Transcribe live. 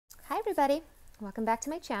Hi everybody, welcome back to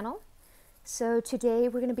my channel. So today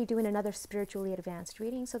we're going to be doing another spiritually advanced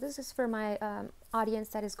reading. So this is for my audience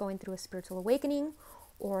that is going through a spiritual awakening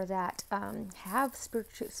or that have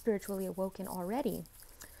spiritually awoken already.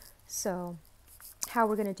 So how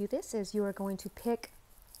we're going to do this is you are going to pick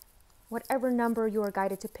whatever number you are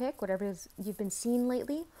guided to pick, whatever you've been seeing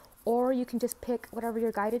lately, or you can just pick whatever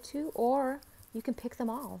you're guided to, or you can pick them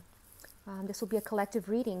all. This will be a collective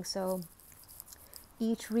reading, so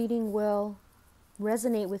each reading will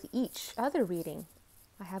resonate with each other reading.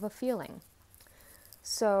 I have a feeling.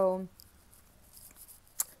 So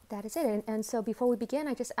that is it. And so before we begin,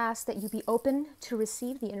 I just ask that you be open to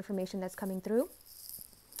receive the information that's coming through.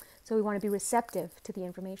 So we want to be receptive to the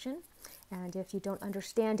information. And if you don't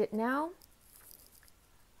understand it now,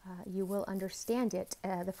 you will understand it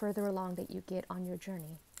the further along that you get on your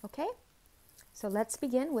journey. Okay? So let's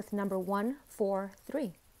begin with number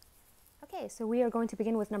 143. Okay, so we are going to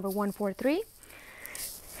begin with number 143.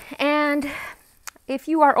 And if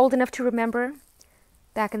you are old enough to remember,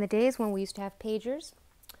 back in the days when we used to have pagers,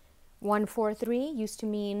 143 used to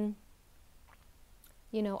mean,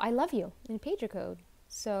 I love you in pager code.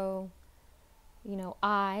 So,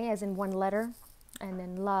 I as in one letter, and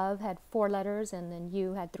then love had 4 letters, and then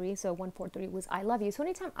you had 3. So 143 was I love you. So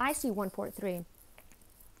anytime I see 143,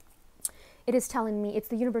 it is telling me, it's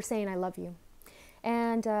the universe saying I love you.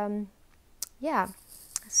 And yeah,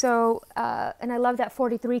 so, and I love that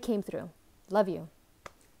 43 came through. Love you.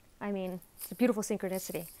 I mean, it's a beautiful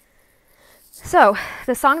synchronicity. So,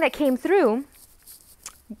 the song that came through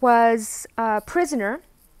was Prisoner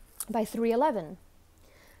by 311.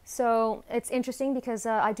 So, it's interesting because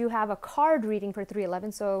I do have a card reading for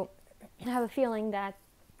 311, so I have a feeling that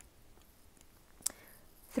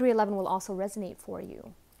 311 will also resonate for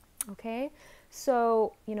you. Okay?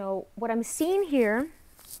 So, what I'm seeing here,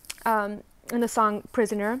 in the song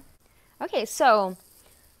Prisoner. Okay, so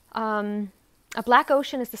a black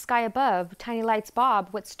ocean is the sky above, tiny lights bob,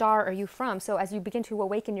 what star are you from? So as you begin to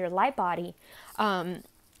awaken your light body,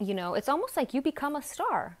 it's almost like you become a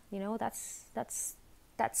star. That's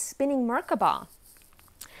spinning Merkaba.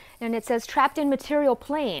 And it says, trapped in material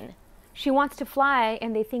plane. She wants to fly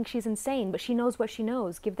and they think she's insane, but she knows what she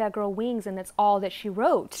knows. Give that girl wings and that's all that she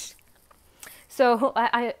wrote. So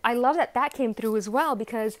I love that came through as well,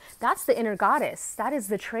 because that's the inner goddess. That is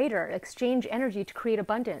the trader. Exchange energy to create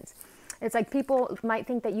abundance. It's like people might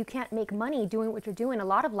think that you can't make money doing what you're doing. A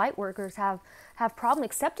lot of light workers have problem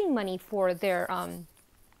accepting money for their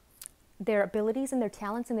abilities and their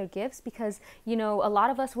talents and their gifts, because, a lot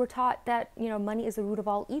of us were taught that, money is the root of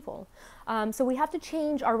all evil. So we have to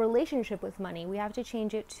change our relationship with money. We have to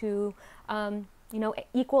change it to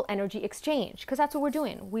equal energy exchange, because that's what we're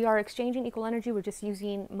doing. We are exchanging equal energy. We're just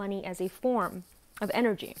using money as a form of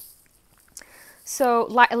energy. So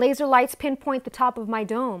laser lights pinpoint the top of my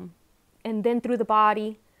dome, and then through the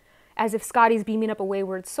body, as if Scotty's beaming up a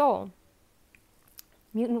wayward soul.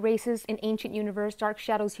 Mutant races in ancient universe, dark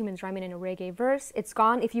shadows, humans rhyming in a reggae verse. It's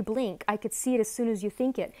gone if you blink. I could see it as soon as you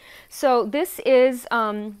think it. So this is,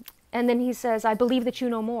 and then he says, I believe that you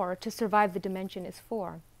know more. To survive the dimension is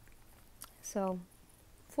 4. So,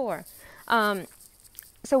 4.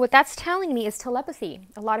 So what that's telling me is telepathy.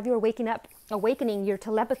 A lot of you are awakening your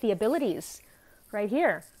telepathy abilities right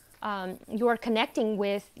here. You are connecting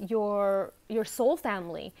with your soul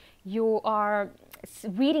family. You are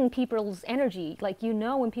reading people's energy, like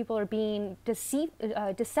when people are being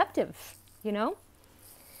deceptive.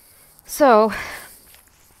 So,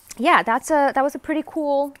 yeah, that was a pretty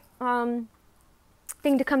cool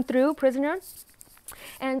thing to come through, Prisoner.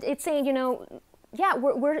 And it's saying, yeah,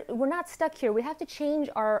 we're not stuck here. We have to change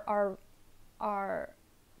the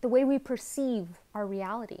way we perceive our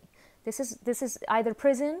reality. This is either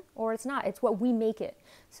prison or it's not. It's what we make it.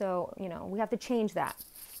 So, we have to change that.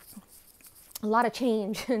 A lot of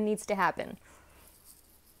change needs to happen.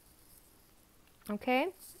 Okay?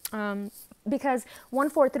 Because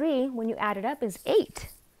 143, when you add it up, is 8.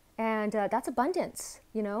 And that's abundance,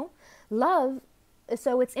 Love,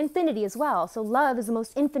 so it's infinity as well. So love is the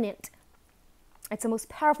most infinite. It's the most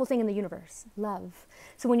powerful thing in the universe, love.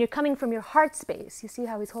 So when you're coming from your heart space, you see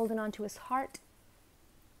how he's holding on to his heart?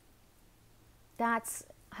 That's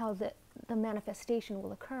how the manifestation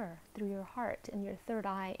will occur, through your heart and your third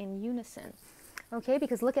eye in unison. Okay,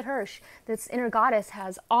 because look at her. This inner goddess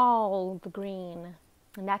has all the green.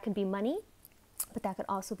 And that can be money, but that could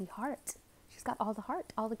also be heart. She's got all the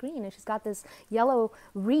heart, all the green. And she's got this yellow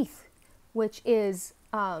wreath, which is,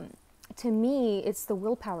 to me, it's the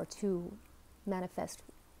willpower to manifest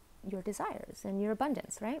your desires and your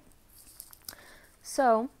abundance, right?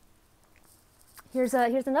 So here's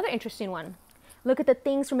another interesting one. Look at the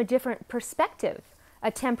things from a different perspective.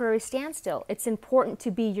 A temporary standstill. It's important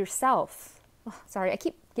to be yourself. Oh, sorry, I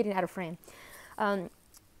keep getting out of frame.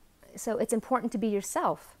 So it's important to be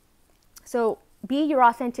yourself. So be your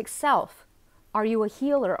authentic self. Are you a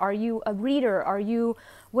healer? Are you a reader? Are you,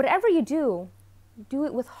 whatever you do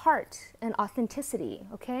it with heart and authenticity,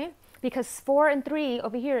 okay? Because 4 and 3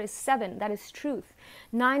 over here is 7. That is truth.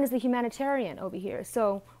 9 is the humanitarian over here.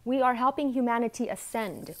 So we are helping humanity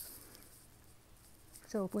ascend.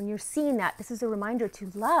 So when you're seeing that, this is a reminder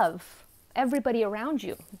to love everybody around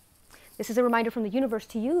you. This is a reminder from the universe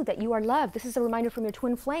to you that you are loved. This is a reminder from your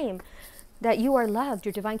twin flame that you are loved,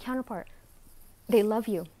 your divine counterpart. They love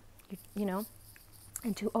you, you know,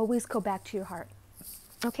 and to always go back to your heart.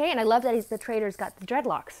 Okay, and I love that the trader's got the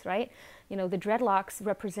dreadlocks, right? You know, the dreadlocks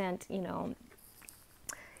represent, you know,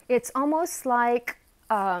 it's almost like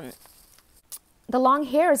the long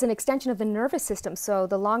hair is an extension of the nervous system. So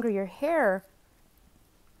the longer your hair,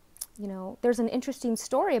 you know, there's an interesting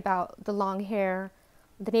story about the long hair.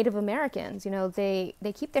 The Native Americans, you know, they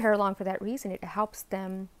keep their hair long for that reason. It helps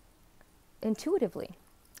them intuitively.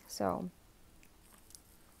 So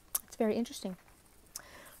it's very interesting.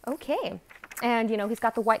 Okay. And, you know, he's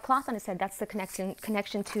got the white cloth on his head. That's the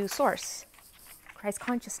connection to source, Christ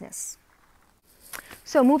consciousness.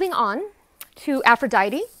 So moving on to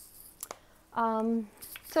Aphrodite.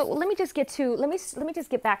 So let me just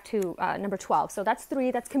get back to number 12. So that's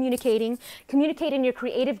 3. That's communicating your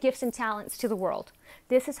creative gifts and talents to the world.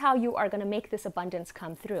 This is how you are going to make this abundance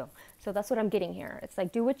come through. So that's what I'm getting here. It's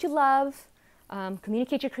like, do what you love,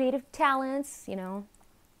 communicate your creative talents, you know.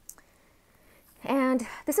 And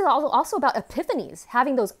this is also about epiphanies,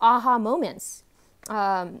 having those aha moments,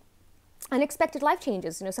 unexpected life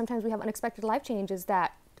changes. You know, sometimes we have unexpected life changes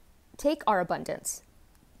that take our abundance.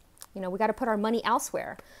 You know, we got to put our money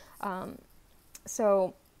elsewhere.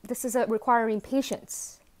 So this is requiring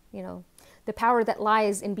patience, you know, the power that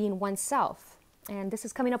lies in being oneself. And this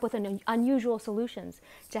is coming up with unusual solutions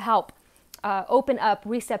to help open up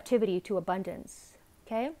receptivity to abundance,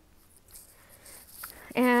 okay?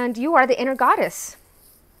 And you are the inner goddess,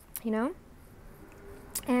 you know?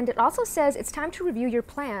 And it also says it's time to review your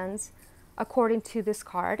plans according to this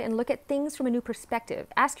card and look at things from a new perspective.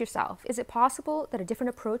 Ask yourself, is it possible that a different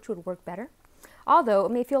approach would work better? Although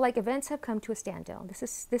it may feel like events have come to a standstill, this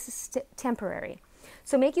is temporary.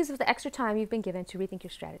 So make use of the extra time you've been given to rethink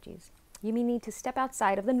your strategies. You may need to step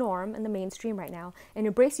outside of the norm and the mainstream right now and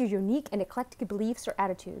embrace your unique and eclectic beliefs or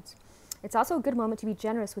attitudes. It's also a good moment to be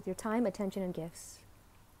generous with your time, attention, and gifts,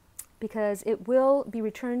 because it will be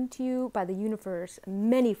returned to you by the universe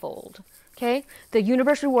manyfold, okay? The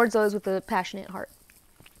universe rewards those with a passionate heart.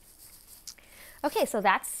 Okay, so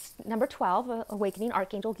that's number 12, Awakening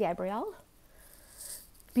Archangel Gabriel.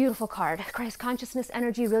 Beautiful card. Christ consciousness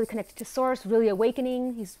energy, really connected to source, really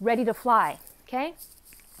awakening. He's ready to fly, okay?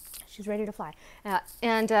 She's ready to fly.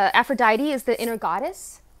 And Aphrodite is the inner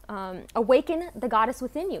goddess. Awaken the goddess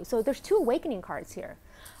within you. So there's 2 awakening cards here.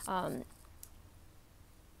 You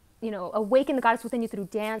know, awaken the goddess within you through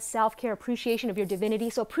dance, self-care, appreciation of your divinity.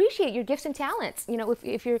 So appreciate your gifts and talents. You know,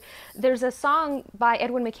 if you're, there's a song by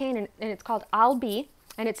Edwin McCain and it's called I'll Be,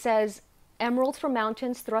 and it says, emeralds from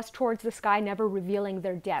mountains thrust towards the sky, never revealing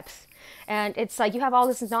their depths. And it's like you have all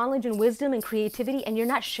this knowledge and wisdom and creativity and you're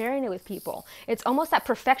not sharing it with people. It's almost that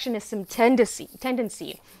perfectionism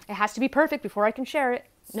tendency. It has to be perfect before I can share it.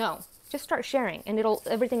 No, just start sharing and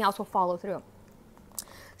everything else will follow through.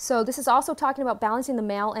 So this is also talking about balancing the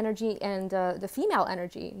male energy and the female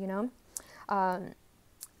energy, you know.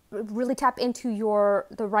 Really tap into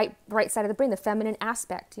the right side of the brain, the feminine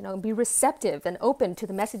aspect, you know, be receptive and open to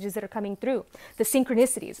the messages that are coming through. The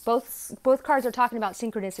synchronicities, both cards are talking about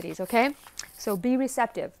synchronicities, okay? So be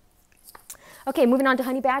receptive. Okay, moving on to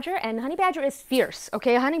Honey Badger, and Honey Badger is fierce,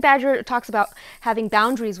 okay? Honey Badger talks about having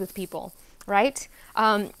boundaries with people, right?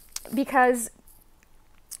 Because,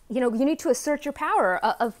 you know, you need to assert your power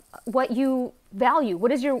of what you value.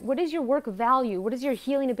 What is your work value? What is your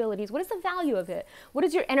healing abilities? What is the value of it? What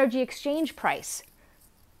is your energy exchange price?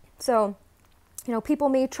 So, you know, people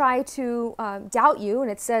may try to doubt you,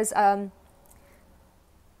 and it says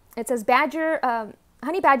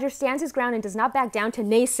Honey Badger stands his ground and does not back down to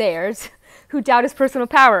naysayers who doubt his personal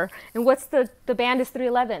power. And what's the band is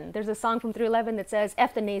 311. There's a song from 311 that says,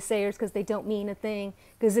 F the naysayers because they don't mean a thing,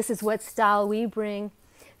 because this is what style we bring.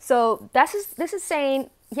 So this is saying,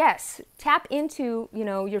 yes, tap into, you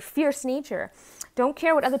know, your fierce nature. Don't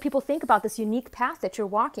care what other people think about this unique path that you're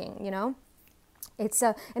walking, you know. And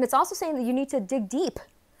it's also saying that you need to dig deep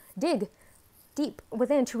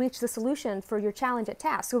within to reach the solution for your challenge at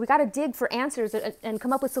task. So we got to dig for answers and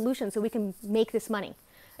come up with solutions so we can make this money.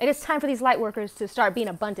 It is time for these light workers to start being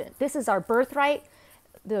abundant. This is our birthright.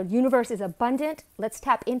 The universe is abundant. Let's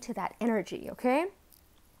tap into that energy, okay?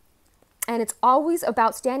 And it's always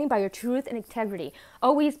about standing by your truth and integrity.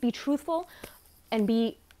 Always be truthful and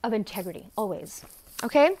be of integrity, always.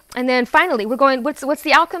 Okay? And then finally, we're going, what's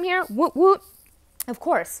the outcome here? Woot woot. Of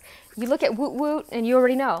course, you look at woot woot and you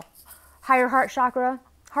already know. Higher heart chakra.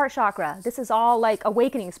 This is all like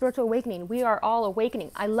awakening, spiritual awakening. We are all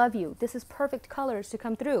awakening. I love you. This is perfect colors to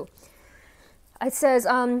come through. It says,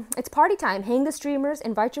 it's party time. Hang the streamers,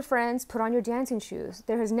 invite your friends, put on your dancing shoes.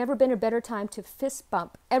 There has never been a better time to fist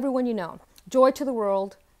bump everyone you know. Joy to the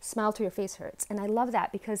world, smile till your face hurts. And I love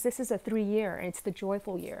that because this is a 3-year and it's the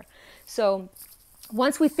joyful year. So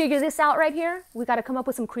once we figure this out right here, we got to come up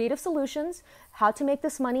with some creative solutions, how to make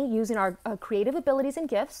this money using our creative abilities and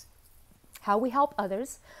gifts, how we help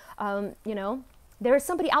others. You know, there is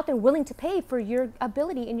somebody out there willing to pay for your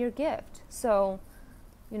ability and your gift. So,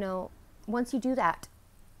 you know, once you do that,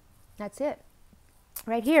 that's it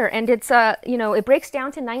right here. And it's, you know, it breaks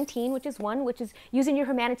down to 19, which is 1, which is using your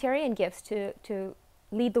humanitarian gifts to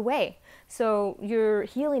lead the way. So your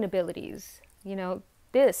healing abilities, you know,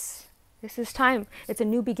 this is time. It's a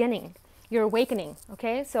new beginning. You're awakening.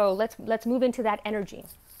 Okay. So let's move into that energy.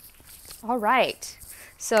 All right.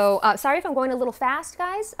 So sorry if I'm going a little fast,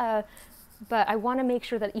 guys, but I want to make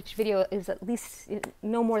sure that each video is at least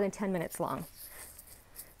no more than 10 minutes long.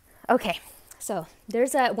 Okay, so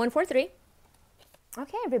there's a 143.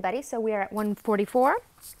 Okay, everybody, so we are at 144.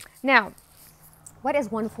 Now, what does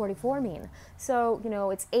 144 mean? So, you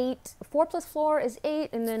know, it's 8, 4 plus 4 is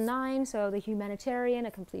 8, and then 9, so the humanitarian,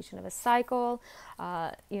 a completion of a cycle.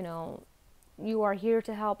 You know, you are here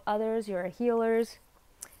to help others, you're healers.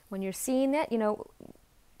 When you're seeing it, you know,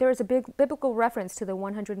 there is a big biblical reference to the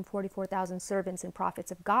 144,000 servants and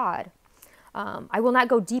prophets of God. I will not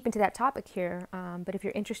go deep into that topic here, but if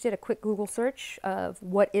you're interested, a quick Google search of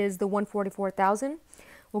what is the 144,000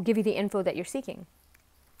 will give you the info that you're seeking.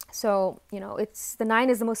 So, you know, it's the 9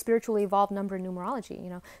 is the most spiritually evolved number in numerology, you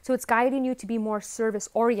know. So it's guiding you to be more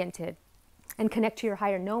service-oriented and connect to your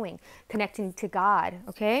higher knowing, connecting to God,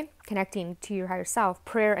 okay? Connecting to your higher self,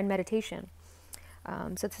 prayer and meditation.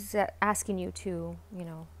 So this is asking you to, you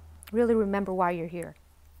know, really remember why you're here.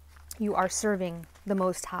 You are serving the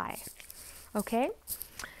Most High. Okay,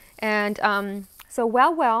 and so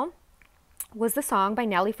Well Well was the song by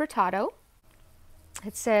Nelly Furtado.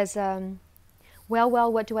 It says, well,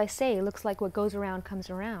 well, what do I say? Looks like what goes around comes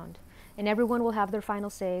around. And everyone will have their final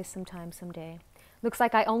say sometime, someday. Looks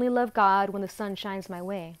like I only love God when the sun shines my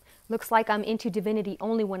way. Looks like I'm into divinity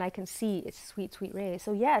only when I can see its sweet, sweet rays.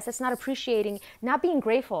 So yes, that's not appreciating, not being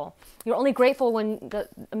grateful. You're only grateful when the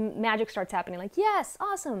magic starts happening. Like, yes,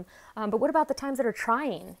 awesome. But what about the times that are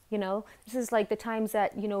trying? You know, this is like the times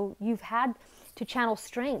that, you know, you've had to channel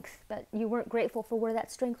strength, but you weren't grateful for where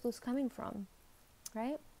that strength was coming from,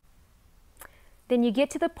 right? Then you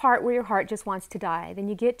get to the part where your heart just wants to die. Then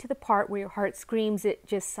you get to the part where your heart screams, it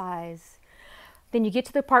just sighs. Then you get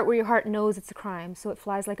to the part where your heart knows it's a crime, so it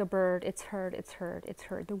flies like a bird. It's heard, it's heard, it's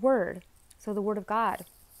heard. The word, so the word of God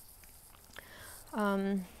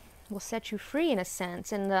will set you free in a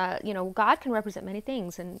sense. And, you know, God can represent many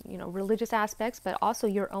things and, you know, religious aspects, but also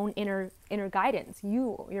your own inner guidance,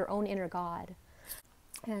 your own inner God.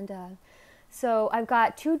 And so I've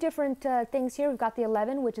got 2 different things here. We've got the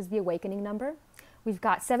 11, which is the awakening number. We've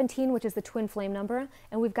got 17, which is the twin flame number,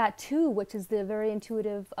 and we've got 2, which is the very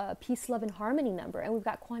intuitive peace, love, and harmony number, and we've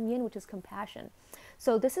got Kuan Yin, which is compassion.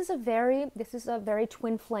 So this is a very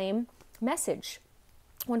twin flame message.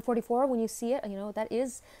 144, when you see it, you know, that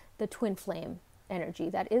is the twin flame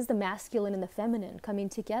energy. That is the masculine and the feminine coming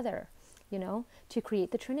together, you know, to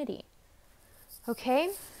create the Trinity.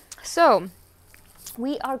 Okay, so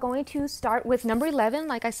we are going to start with number 11.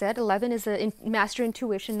 Like I said, 11 is the master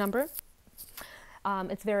intuition number.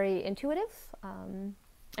 It's very intuitive,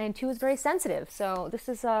 and 2 is very sensitive. So this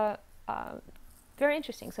is very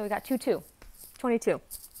interesting. So we got 22,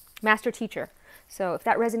 master teacher. So if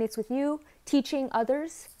that resonates with you, teaching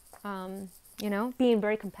others, you know, being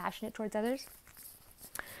very compassionate towards others.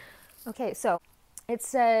 Okay, so it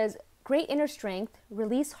says, great inner strength,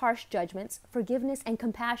 release harsh judgments, forgiveness, and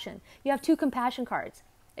compassion. You have 2 compassion cards.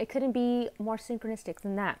 It couldn't be more synchronistic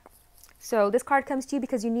than that. So this card comes to you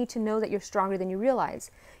because you need to know that you're stronger than you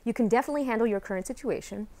realize. You can definitely handle your current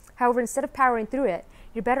situation. However, instead of powering through it,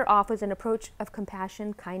 you're better off with an approach of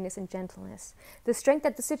compassion, kindness, and gentleness. The strength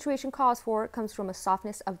that the situation calls for comes from a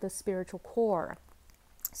softness of the spiritual core.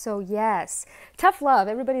 So yes, tough love.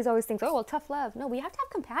 Everybody's always thinks, oh, well, tough love. No, we have to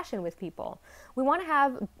have compassion with people. We want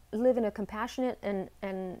to live in a compassionate and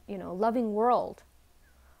you know, loving world.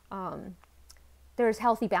 There's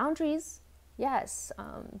healthy boundaries, yes,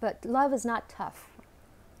 but love is not tough.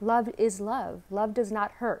 Love is love. Love does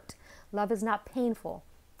not hurt. Love is not painful.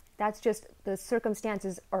 That's just the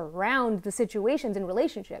circumstances around the situations and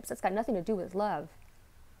relationships. That's got nothing to do with love,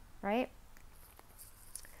 right?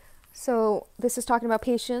 So this is talking about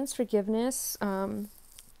patience, forgiveness,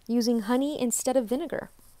 using honey instead of vinegar.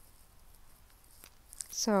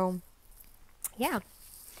 So, yeah.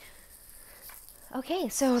 Okay,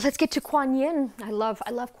 so let's get to Kuan Yin. I love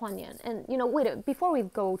Kuan Yin. And, you know, wait, before we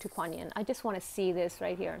go to Kuan Yin, I just want to see this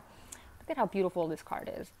right here. Look at how beautiful this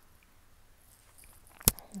card is.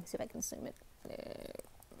 Let me see if I can zoom it.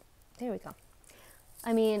 There we go.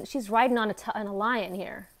 I mean, she's riding on a lion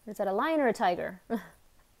here. Is that a lion or a tiger?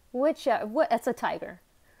 That's a tiger.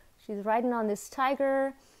 She's riding on this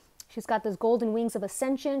tiger. She's got those golden wings of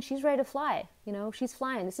ascension. She's ready to fly. You know, she's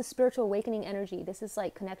flying. This is spiritual awakening energy. This is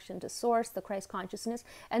like connection to source, the Christ consciousness.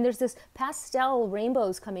 And there's this pastel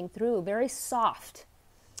rainbows coming through, very soft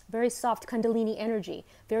Kundalini energy,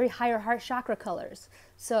 very higher heart chakra colors.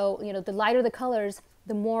 So, you know, the lighter the colors,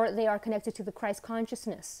 the more they are connected to the Christ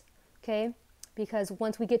consciousness. Okay? Because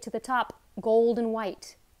once we get to the top, gold and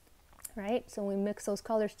white, right? So when we mix those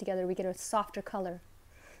colors together, we get a softer color.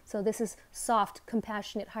 So this is soft,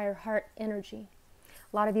 compassionate, higher heart energy.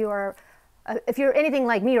 A lot of you are, if you're anything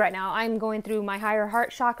like me right now, I'm going through my higher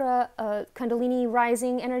heart chakra, Kundalini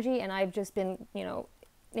rising energy, and I've just been, you know,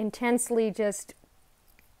 intensely just,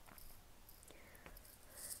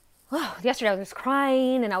 oh, yesterday I was just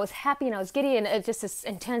crying, and I was happy, and I was giddy, and it's just this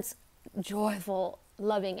intense, joyful,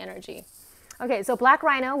 loving energy. Okay, so Black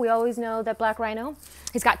Rhino, we always know that Black Rhino,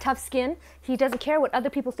 he's got tough skin. He doesn't care what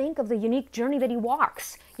other people think of the unique journey that he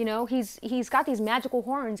walks. You know, he's got these magical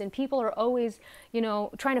horns, and people are always, you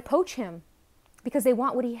know, trying to poach him because they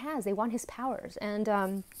want what he has. They want his powers.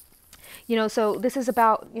 And, you know, so this is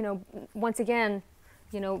about, you know, once again,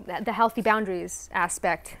 you know, the healthy boundaries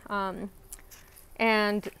aspect.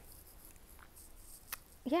 And,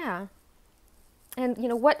 yeah. And, you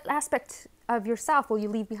know, what aspect of yourself will you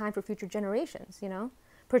leave behind for future generations, you know?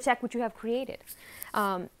 Protect what you have created.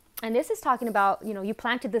 And this is talking about, you know, you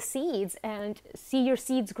planted the seeds and see your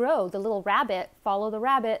seeds grow. The little rabbit, follow the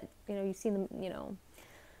rabbit. You know, you see them, you know,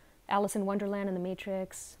 Alice in Wonderland and the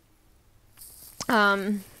Matrix.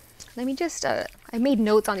 Let me just, I made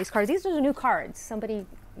notes on these cards. These are the new cards. Somebody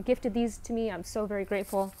gifted these to me. I'm so very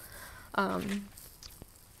grateful. But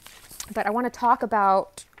I want to talk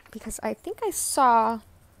about, because I think I saw,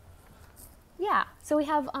 yeah, so we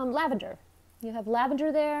have lavender. You have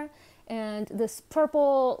lavender there, and this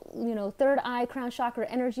purple, you know, third eye crown chakra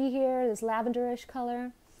energy here, this lavenderish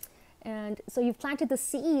color. And so you've planted the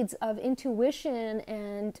seeds of intuition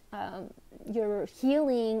and your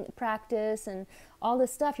healing practice and all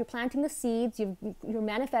this stuff. You're planting the seeds, you're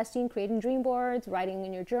manifesting, creating dream boards, writing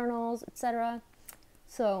in your journals, etc.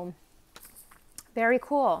 So, very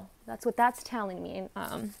cool. That's what that's telling me.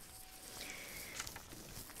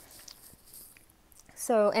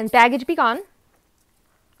 So, and baggage be gone.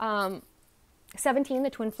 17, the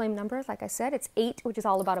twin flame number, like I said, it's 8, which is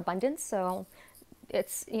all about abundance. So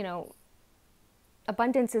it's, you know,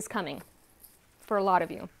 abundance is coming for a lot of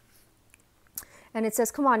you. And it says,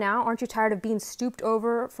 come on now, aren't you tired of being stooped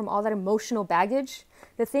over from all that emotional baggage?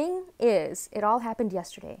 The thing is, it all happened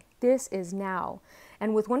yesterday. This is now.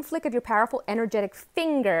 And with one flick of your powerful, energetic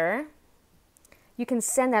finger, you can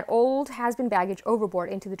send that old has-been baggage overboard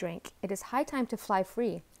into the drink. It is high time to fly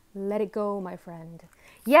free. Let it go, my friend.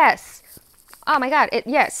 Yes. Oh my God.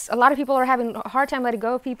 Yes. A lot of people are having a hard time letting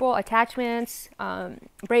go of people, attachments,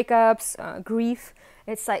 breakups, grief.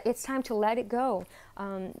 It's like, it's time to let it go.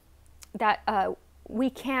 We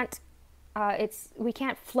can't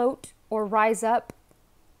float or rise up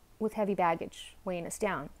with heavy baggage weighing us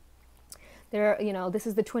down. There, you know, this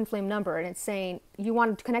is the twin flame number, and it's saying you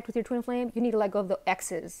want to connect with your twin flame, you need to let go of the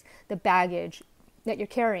X's, the baggage that you're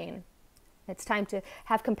carrying. It's time to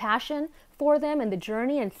have compassion for them and the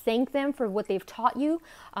journey and thank them for what they've taught you.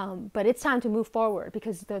 But it's time to move forward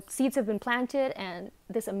because the seeds have been planted and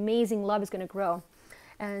this amazing love is going to grow.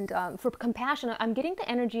 And for compassion, I'm getting the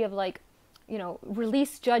energy of like, you know,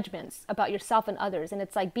 release judgments about yourself and others. And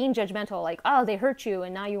it's like being judgmental, like, oh, they hurt you.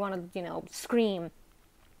 And now you want to, you know, scream,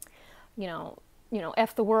 you know,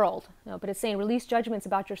 F the world. You know, but it's saying release judgments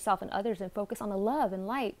about yourself and others and focus on the love and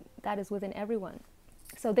light that is within everyone.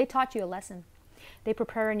 So they taught you a lesson. They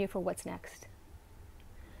preparing you for what's next.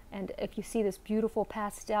 And if you see this beautiful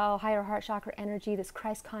pastel, higher heart chakra energy, this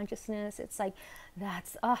Christ consciousness, it's like,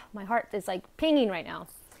 that's, my heart is like pinging right now.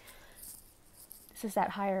 This is that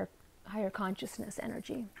higher consciousness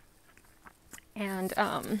energy. And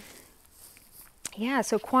Yeah,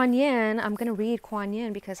 so Kuan Yin, I'm going to read Kuan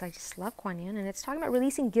Yin because I just love Kuan Yin. And it's talking about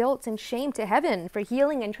releasing guilt and shame to heaven for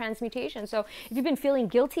healing and transmutation. So if you've been feeling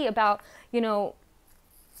guilty about,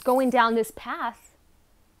 going down this path,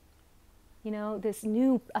 this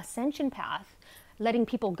new ascension path, letting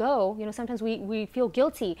people go, sometimes we feel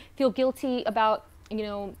guilty about,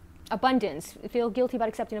 abundance, feel guilty about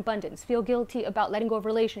accepting abundance, feel guilty about letting go of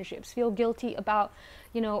relationships, feel guilty about,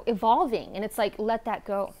 evolving. And it's like, let that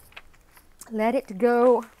go. Let it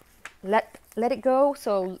go. Let it go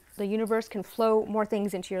so the universe can flow more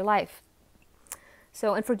things into your life.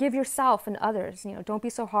 So, and forgive yourself and others. Don't be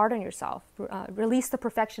so hard on yourself. Release the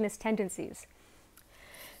perfectionist tendencies.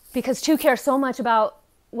 Because two care so much about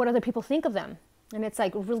what other people think of them. And it's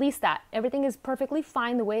like, release that. Everything is perfectly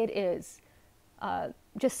fine the way it is.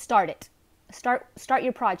 Just start it. Start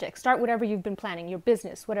your project. Start whatever you've been planning, your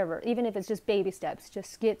business, whatever. Even if it's just baby steps,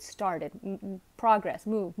 just get started. Progress,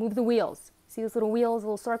 move the wheels. See those little wheels,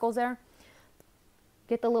 little circles there?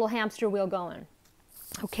 Get the little hamster wheel going.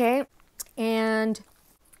 Okay? And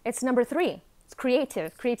it's number 3. It's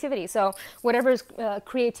creativity. So whatever's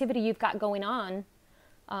creativity you've got going on,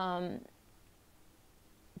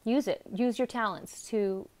 use it. Use your talents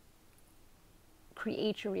to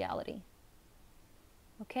create your reality.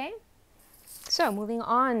 Okay? So moving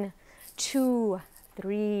on to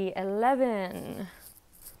 311.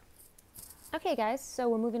 Okay, guys, so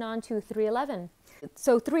we're moving on to 311.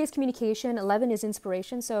 So 3 is communication, 11 is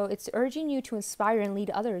inspiration. So it's urging you to inspire and lead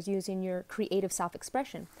others using your creative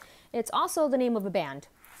self-expression. It's also the name of a band.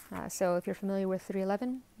 So if you're familiar with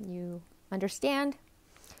 311, you understand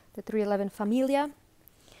the 311 Familia.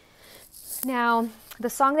 Now, the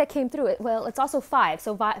song that came through it, well, it's also 5.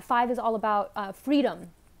 So 5 is all about freedom,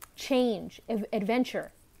 change,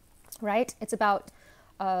 adventure, right? It's about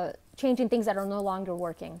changing things that are no longer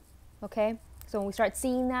working, okay? So when we start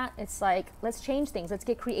seeing that, it's like, let's change things. Let's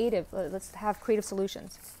get creative. Let's have creative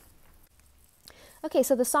solutions. Okay,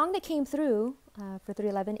 so the song that came through for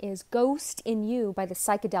 311 is Ghost in You by the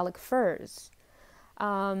Psychedelic Furs.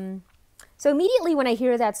 So immediately when I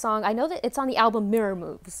hear that song, I know that it's on the album Mirror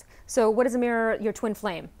Moves. So what is a mirror? Your twin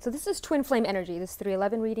flame. So this is twin flame energy. This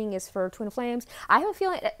 311 reading is for twin flames. I have a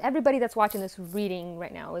feeling everybody that's watching this reading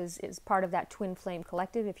right now is part of that twin flame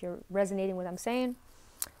collective, if you're resonating with what I'm saying.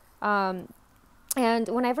 And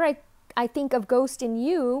whenever I think of Ghost in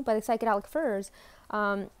You by the Psychedelic Furs,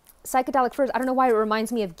 Psychedelic Furs, I don't know why it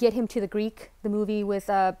reminds me of Get Him to the Greek, the movie with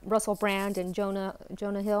Russell Brand and Jonah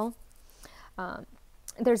Hill.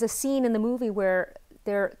 There's a scene in the movie where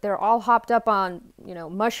they're all hopped up on,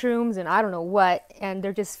 mushrooms and I don't know what, and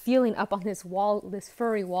they're just feeling up on this wall, this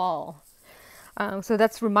furry wall. So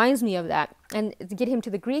that reminds me of that. And to Get Him to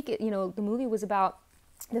the Greek, the movie was about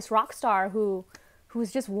this rock star who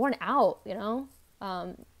was just worn out,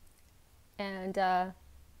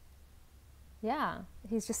 yeah,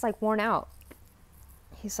 he's just like worn out.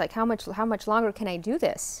 He's like, how much longer can I do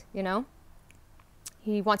this?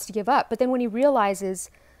 He wants to give up. But then when he realizes,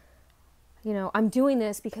 I'm doing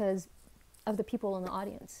this because of the people in the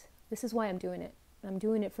audience. This is why I'm doing it. I'm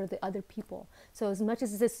doing it for the other people. So as much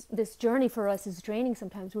as this journey for us is draining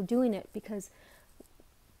sometimes, we're doing it because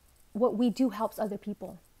what we do helps other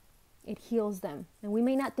people. It heals them. And we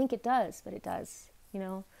may not think it does, but it does,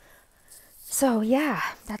 So yeah,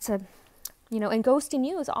 that's and Ghost in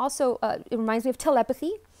You is also, it reminds me of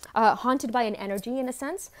telepathy, haunted by an energy in a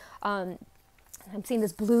sense. I'm seeing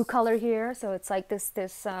this blue color here, so it's like this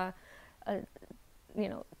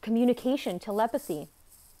communication, telepathy,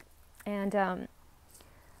 and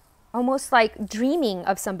almost like dreaming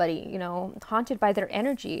of somebody, haunted by their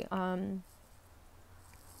energy,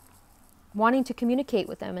 wanting to communicate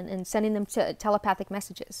with them and sending them telepathic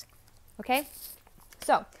messages. Okay,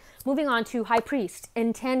 so moving on to High Priest,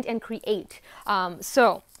 intend and create.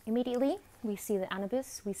 So immediately we see the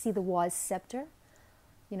Anubis, we see the Waz scepter.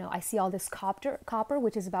 I see all this copper,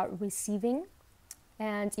 which is about receiving.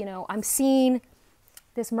 And, I'm seeing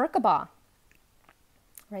this Merkaba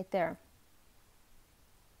right there.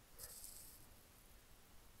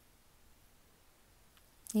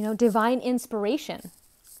 Divine inspiration.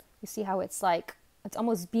 You see how it's like, it's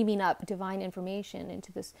almost beaming up divine information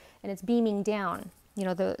into this, and it's beaming down,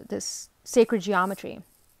 this sacred geometry,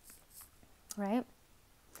 right?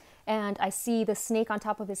 And I see the snake on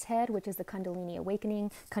top of his head, which is the Kundalini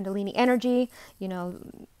awakening, Kundalini energy.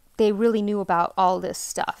 They really knew about all this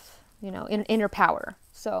stuff, in inner power.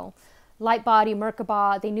 So light body,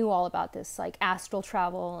 Merkaba, they knew all about this, like astral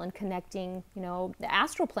travel and connecting, the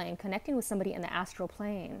astral plane, connecting with somebody in the astral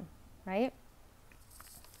plane, right?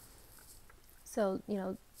 So,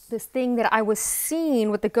 this thing that I was seeing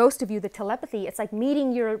with the ghost of you, the telepathy, it's like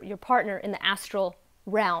meeting your partner in the astral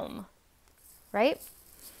realm, right?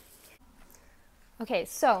 Okay,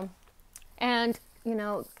 so, and,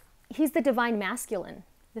 he's the divine masculine.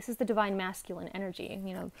 This is the divine masculine energy.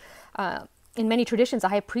 In many traditions, a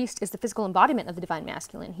high priest is the physical embodiment of the divine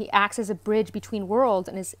masculine. He acts as a bridge between worlds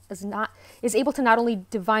and is able to not only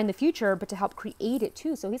divine the future, but to help create it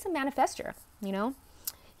too. So he's a manifester,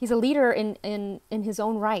 He's a leader in his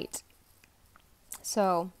own right.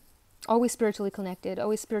 So always spiritually connected,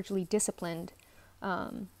 always spiritually disciplined.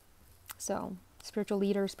 So spiritual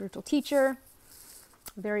leader, spiritual teacher.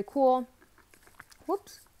 Very cool.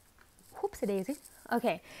 Whoopsie-daisy.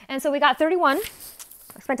 Okay, and so we got 31.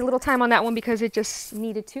 I spent a little time on that one because it just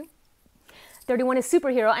needed to. 31 is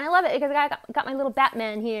superhero, and I love it because I got my little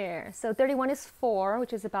Batman here. So 31 is 4,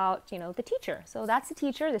 which is about, the teacher. So that's the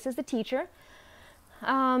teacher. This is the teacher.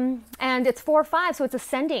 And it's 4-5, so it's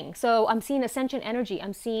ascending. So I'm seeing ascension energy.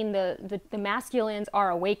 I'm seeing the masculines are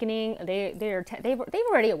awakening. They've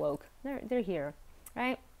already awoke. They're here,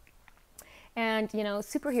 right? And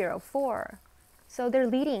superhero 4. So they're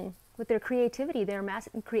leading with their creativity. They're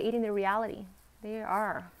creating their reality. They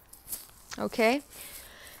are. Okay.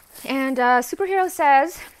 And superhero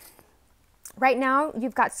says, right now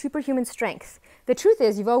you've got superhuman strength. The truth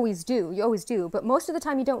is you always do, but most of the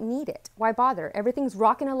time you don't need it. Why bother? Everything's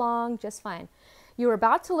rocking along just fine. You're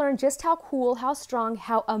about to learn just how cool, how strong,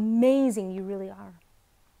 how amazing you really are.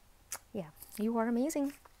 Yeah, you are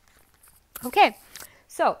amazing. Okay,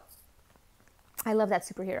 so I love that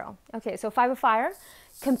superhero. Okay, so 5 of fire,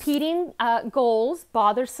 competing goals,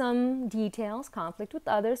 bothersome details, conflict with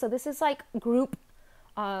others. So this is like group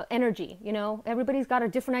energy, everybody's got a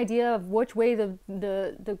different idea of which way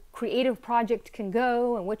the creative project can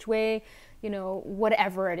go and which way,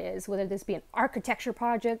 whatever it is, whether this be an architecture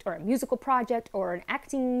project or a musical project or an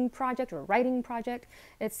acting project or a writing project.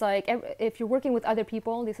 It's like, if you're working with other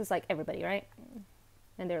people, this is like everybody, right?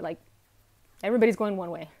 And they're like, everybody's going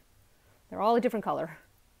one way. They're all a different color.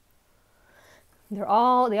 They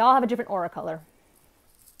all have a different aura color,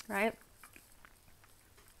 right?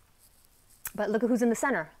 But look at who's in the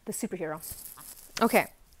center, the superhero. Okay,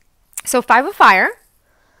 so 5 of fire.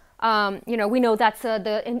 We know that's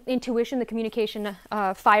the intuition, the communication,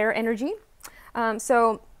 fire energy. And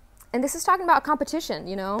this is talking about competition,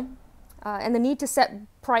 and the need to set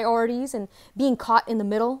priorities and being caught in the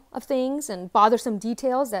middle of things and bothersome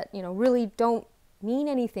details that, really don't mean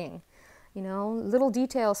anything. Little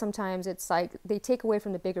details sometimes, it's like they take away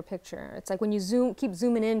from the bigger picture. It's like when you keep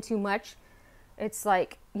zooming in too much, it's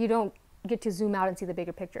like you don't get to zoom out and see the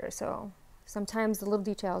bigger picture. So sometimes the little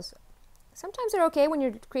details, sometimes they're okay when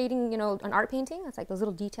you're creating, an art painting. It's like those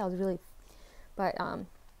little details really, but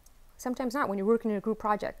sometimes not when you're working in a group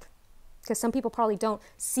project, because some people probably don't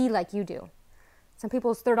see like you do. Some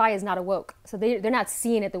people's third eye is not awoke, so they're not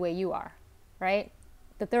seeing it the way you are, right?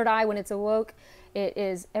 The third eye, when it's awoke,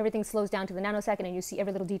 everything slows down to the nanosecond and you see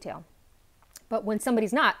every little detail. But when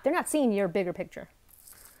somebody's not, they're not seeing your bigger picture.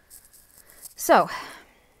 So,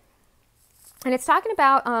 and it's talking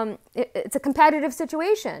about, it's a competitive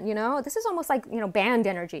situation, This is almost like, band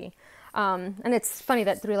energy. And it's funny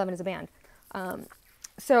that 311 is a band.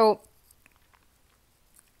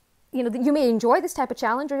 You may enjoy this type of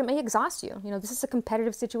challenge or it may exhaust you. This is a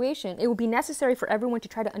competitive situation. It will be necessary for everyone to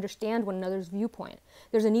try to understand one another's viewpoint.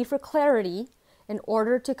 There's a need for clarity in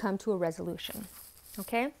order to come to a resolution.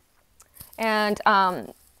 Okay? And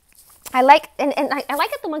I like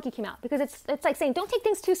that the monkey came out, because it's like saying, don't take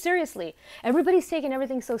things too seriously. Everybody's taking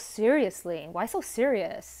everything so seriously. Why so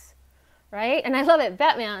serious? Right? And I love it.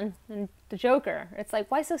 Batman and the Joker. It's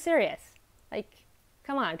like, why so serious? Like,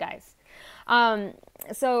 come on, guys.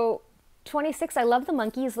 So 26, I love the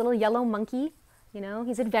monkey. He's a little yellow monkey.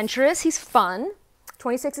 He's adventurous. He's fun.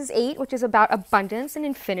 26 is 8, which is about abundance and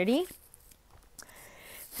infinity.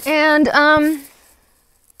 And,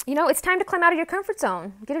 it's time to climb out of your comfort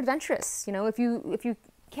zone. Get adventurous. If you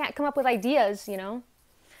can't come up with ideas,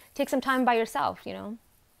 take some time by yourself,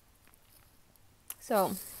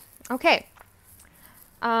 So, okay.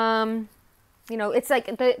 It's like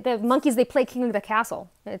the monkeys, they play King of the Castle.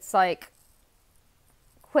 It's like,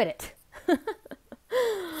 quit it.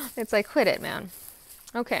 It's like, quit it, man.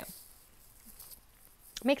 Okay.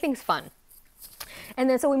 Make things fun. And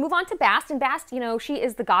then so we move on to Bast, and Bast, she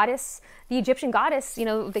is the goddess, the Egyptian goddess,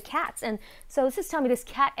 the cats. And so this is telling me this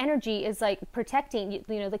cat energy is like protecting,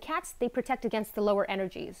 the cats, they protect against the lower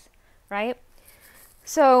energies, right?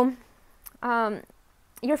 So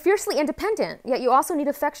You're fiercely independent, yet you also need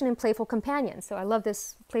affection and playful companions. So I love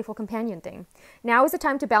this playful companion thing. Now is the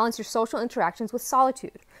time to balance your social interactions with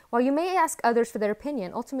solitude. While you may ask others for their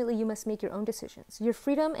opinion, ultimately you must make your own decisions. Your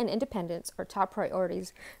freedom and independence are top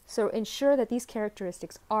priorities, so ensure that these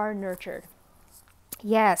characteristics are nurtured.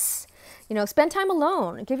 Yes, you know, spend time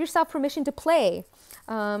alone. Give yourself permission to play.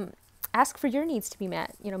 Ask for your needs to be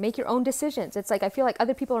met. You know, make your own decisions. It's like I feel like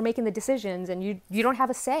other people are making the decisions and you don't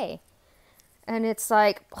have a say. And it's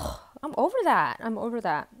like, oh, I'm over that. I'm over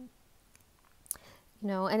that. You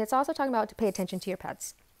know, and it's also talking about to pay attention to your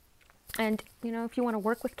pets. And, you know, if you want to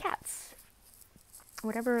work with cats,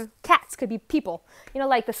 whatever, cats could be people. You know,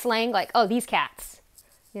 like the slang, like, oh, these cats.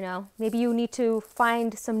 You know, maybe you need to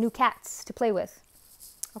find some new cats to play with.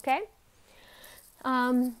 Okay?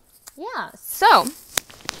 Yeah, so,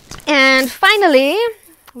 and finally,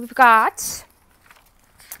 we've got...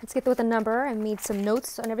 Let's get with a number. I made some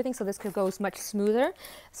notes on everything so this could go much smoother.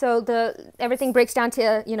 So everything breaks down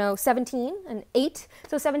to, you know, 17 and 8.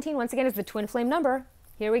 So 17, once again, is the twin flame number.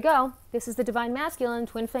 Here we go. This is the divine masculine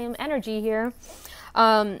twin flame energy here.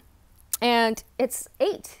 And it's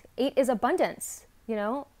 8. 8 is abundance, you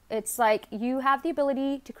know. It's like you have the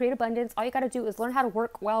ability to create abundance. All you got to do is learn how to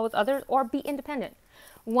work well with others or be independent.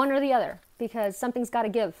 One or the other, because something's got to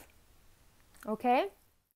give. Okay?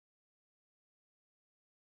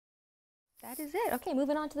 That is it. Okay,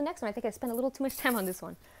 moving on to the next one. I think I spent a little too much time on this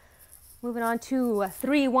one. Moving on to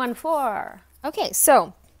 314. Okay,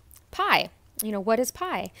 so pi. You know, what is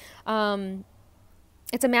pi?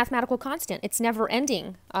 It's a mathematical constant. It's never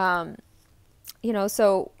ending. You know,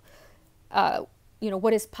 so, you know,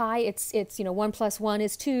 what is pi? It's, you know, 1 plus 1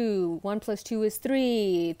 is 2. 1 plus 2 is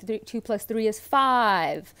 3. 2 plus 3 is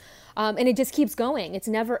 5. And it just keeps going. It's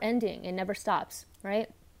never ending. It never stops, right?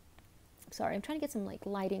 Sorry, I'm trying to get some, like,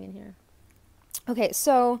 lighting in here. Okay,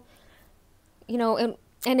 so, you know,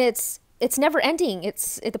 and it's never ending.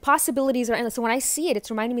 The possibilities are endless. So when I see it, it's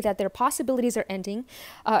reminding me that their possibilities are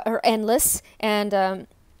endless, and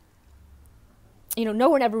you know, no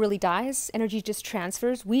one ever really dies. Energy just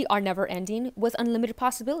transfers. We are never ending with unlimited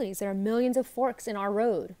possibilities. There are millions of forks in our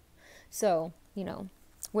road. So, you know,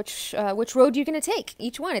 which road are you going to take?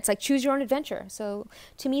 Each one. It's like choose your own adventure. So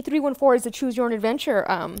to me, 314 is the choose your own adventure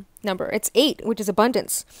number. It's 8, which is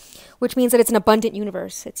abundance, which means that it's an abundant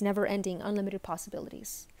universe. It's never ending, unlimited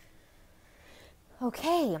possibilities.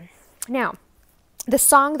 Okay. Now, the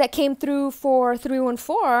song that came through for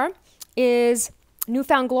 314 is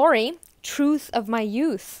Newfound Glory, Truth of My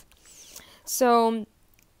Youth. So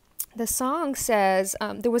the song says,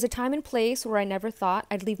 there was a time and place where I never thought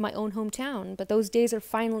I'd leave my own hometown, but those days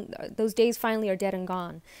finally are dead and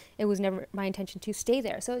gone. It was never my intention to stay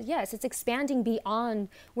there. So yes, it's expanding beyond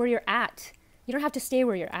where you're at. You don't have to stay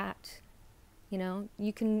where you're at. You know,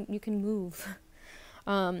 you can move.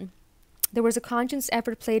 There was a conscious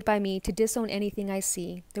effort played by me to disown anything I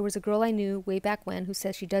see. There was a girl I knew way back when who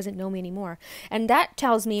says she doesn't know me anymore. And that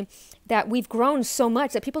tells me that we've grown so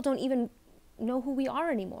much that people don't even know who we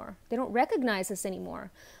are anymore. They don't recognize us anymore.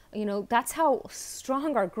 You know, that's how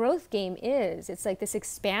strong our growth game is. It's like this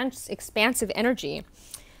expansive energy.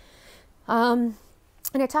 And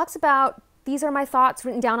it talks about, these are my thoughts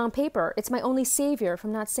written down on paper. It's my only savior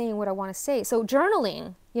from not saying what I want to say. So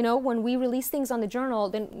journaling, you know, when we release things on the journal,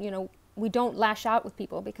 then, you know, we don't lash out with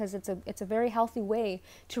people because it's a very healthy way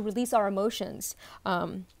to release our emotions,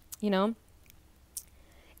 you know.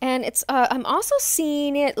 And it's, I'm also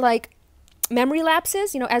seeing it like memory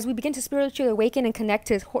lapses, you know, as we begin to spiritually awaken and connect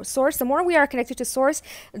to source. The more we are connected to source,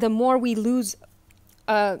 the more we lose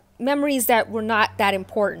memories that were not that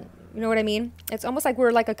important. You know what I mean? It's almost like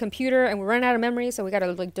we're like a computer and we're running out of memory, so we got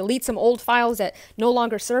to like delete some old files that no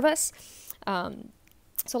longer serve us.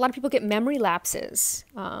 So a lot of people get memory lapses.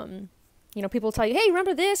 You know, people tell you, hey,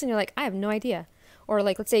 remember this? And you're like, I have no idea. Or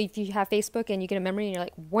like, let's say if you have Facebook and you get a memory and you're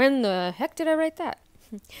like, when the heck did I write that?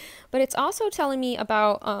 But it's also telling me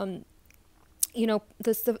about, you know,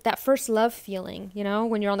 that first love feeling, you know,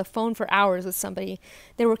 when you're on the phone for hours with somebody.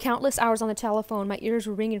 There were countless hours on the telephone. My ears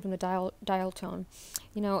were ringing from the dial tone,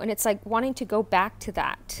 you know, and it's like wanting to go back to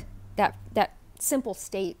that simple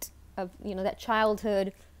state of, you know, that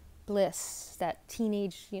childhood bliss, that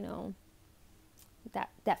teenage, you know,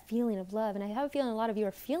 that feeling of love. And I have a feeling a lot of you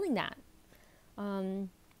are feeling that.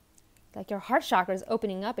 Like your heart chakra is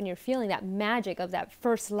opening up and you're feeling that magic of that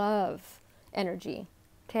first love energy.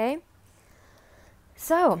 Okay?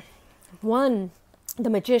 So, the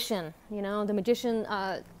magician, you know, the magician,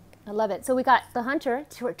 I love it. So we got the hunter,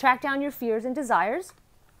 to track down your fears and desires.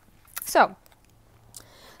 So,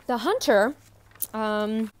 the hunter,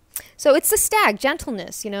 So it's the stag,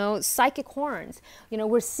 gentleness, you know, psychic horns. You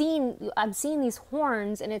know, I'm seeing these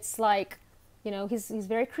horns, and it's like, you know, he's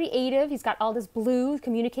very creative. He's got all this blue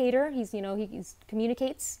communicator. He's, you know, he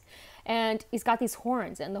communicates, and he's got these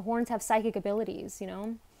horns, and the horns have psychic abilities, you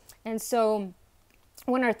know. And so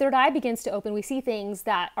when our third eye begins to open, we see things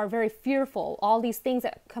that are very fearful. All these things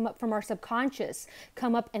that come up from our subconscious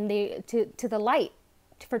come up, and they to the light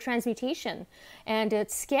for transmutation, and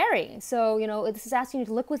it's scary. So, you know, this is asking you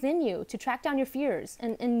to look within you, to track down your fears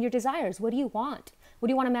and your desires. What do you want? What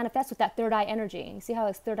do you want to manifest with that third eye energy? You see how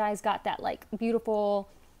his third eye's got that like beautiful,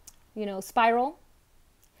 you know, spiral?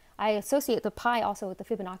 I associate the pie also with the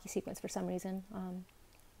Fibonacci sequence for some reason. And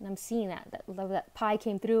I'm seeing that pie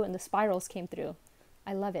came through and the spirals came through.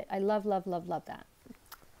 I love it. I love, love, love, love that.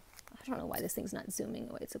 I don't know why this thing's not zooming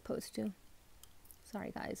the way it's supposed to.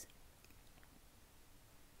 Sorry, guys.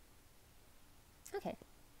 Okay,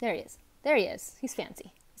 there he is. There he is. He's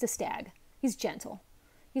fancy. He's a stag. He's gentle.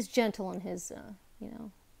 He's gentle in his, you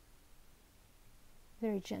know,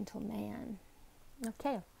 very gentle man.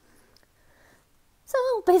 Okay. So,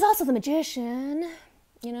 but he's also the magician,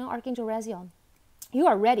 you know, Archangel Raziel. You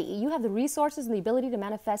are ready. You have the resources and the ability to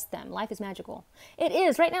manifest them. Life is magical. It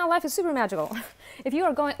is. Right now, life is super magical. If you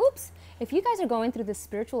are going, oops, if you guys are going through this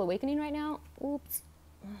spiritual awakening right now, oops,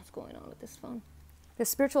 what's going on with this phone? This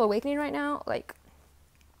spiritual awakening right now, like,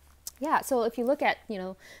 yeah, so if you look at, you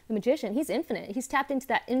know, the magician, he's infinite. He's tapped into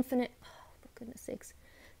that infinite, oh, for goodness sakes.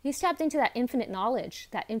 He's tapped into that infinite knowledge,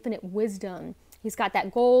 that infinite wisdom. He's got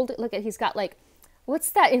that gold. Look at, he's got like, what's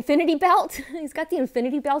that, infinity belt? He's got the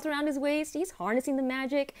infinity belt around his waist. He's harnessing the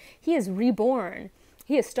magic. He is reborn.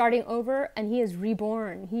 He is starting over, and he is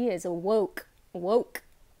reborn. He is awoke. Woke.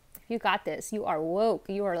 You got this. You are woke.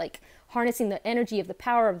 You are like harnessing the energy of the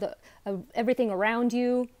power of everything around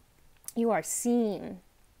you. You are seen.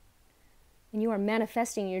 And you are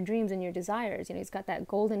manifesting your dreams and your desires. You know, he's got that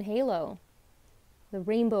golden halo. The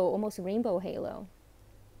rainbow, almost rainbow halo.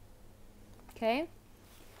 Okay?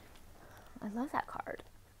 I love that card.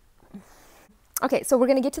 Okay, so we're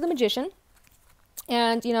going to get to the magician.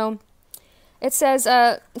 And, you know, it says,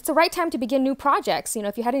 it's the right time to begin new projects. You know,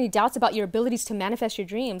 if you had any doubts about your abilities to manifest your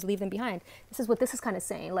dreams, leave them behind. This is what this is kind of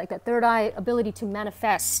saying, like that third eye ability to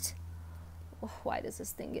manifest. Oh, why does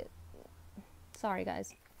this thing get... Sorry,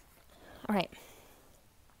 guys. All right.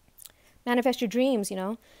 Manifest your dreams, you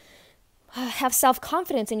know. Have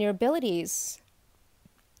self-confidence in your abilities.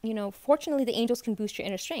 You know, fortunately, the angels can boost your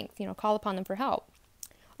inner strength. You know, call upon them for help.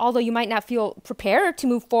 Although you might not feel prepared to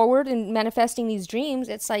move forward in manifesting these dreams,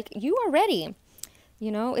 it's like you are ready.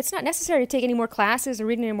 You know, it's not necessary to take any more classes or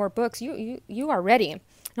read any more books. You are ready.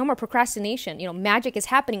 No more procrastination. You know, magic is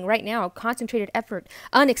happening right now. Concentrated effort.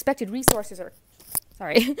 Unexpected resources are...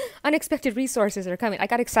 Sorry. Unexpected resources are coming. I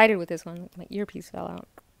got excited with this one. My earpiece fell out.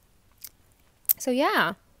 So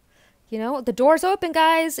yeah. You know, the door's open,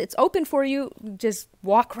 guys. It's open for you. Just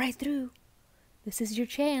walk right through. This is your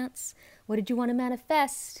chance. What did you want to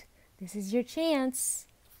manifest? This is your chance.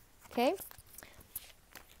 Okay?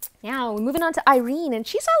 Now, we're moving on to Irene, and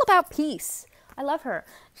she's all about peace. I love her.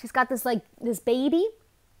 She's got this, like, this baby.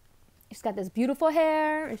 She's got this beautiful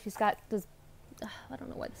hair, and she's got this, I don't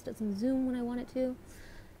know why this doesn't zoom when I want it to.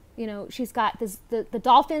 You know, she's got this, the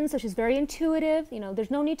dolphins, so she's very intuitive. You know,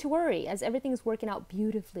 there's no need to worry as everything's working out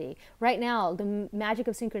beautifully. Right now, the magic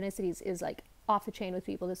of synchronicities is like off the chain with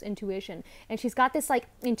people, this intuition. And she's got this like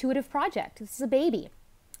intuitive project. This is a baby.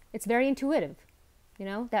 It's very intuitive. You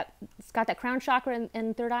know, that it's got that crown chakra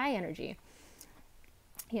and third eye energy.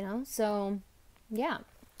 You know, so yeah.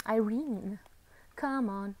 Irene. Come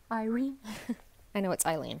on, Irene. I know it's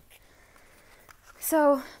Eileen.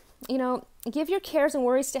 So, you know, give your cares and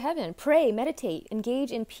worries to heaven. Pray, meditate,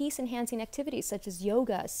 engage in peace-enhancing activities such as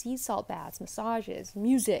yoga, sea salt baths, massages,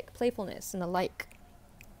 music, playfulness, and the like.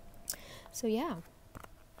 So, yeah.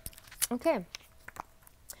 Okay.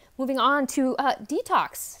 Moving on to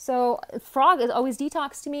detox. So, frog is always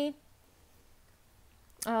detox to me.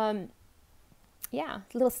 Yeah,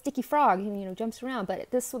 little sticky frog, you know, jumps around.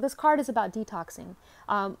 But this card is about detoxing.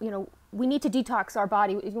 You know, we need to detox our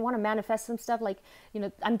body. If you want to manifest some stuff, like, you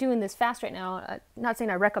know, I'm doing this fast right now. Not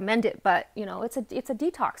saying I recommend it, but, you know, it's a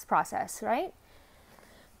detox process, right?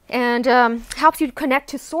 And helps you connect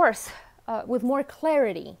to source with more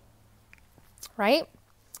clarity, right?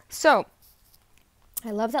 So,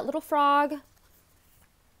 I love that little frog.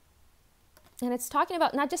 And it's talking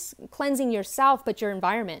about not just cleansing yourself, but your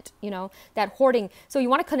environment, you know, that hoarding. So you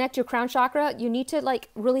want to connect your crown chakra, you need to like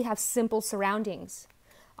really have simple surroundings,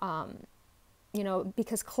 you know,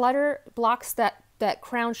 because clutter blocks that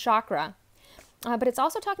crown chakra. but it's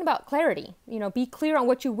also talking about clarity. You know, be clear on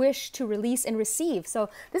what you wish to release and receive. So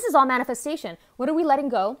this is all manifestation. What are we letting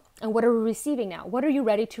go and what are we receiving now? What are you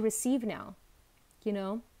ready to receive now? You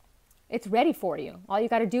know, it's ready for you. All you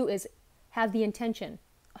got to do is have the intention.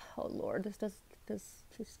 Oh Lord, this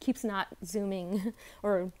keeps not zooming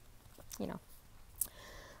or, you know.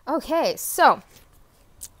 Okay, so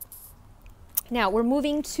now we're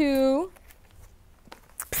moving to,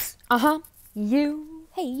 you,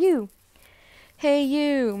 hey you, hey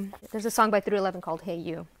you. There's a song by 311 called Hey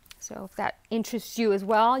You. So if that interests you as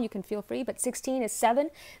well, you can feel free. But 16 is 7.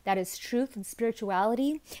 That is truth and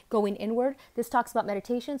spirituality, going inward. This talks about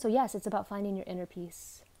meditation. So yes, it's about finding your inner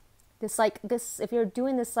peace. This, if you're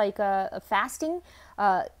doing this like a fasting,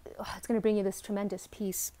 it's going to bring you this tremendous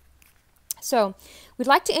peace. So we'd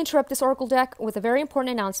like to interrupt this oracle deck with a very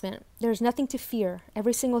important announcement. There's nothing to fear.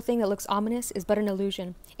 Every single thing that looks ominous is but an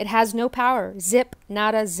illusion. It has no power. Zip,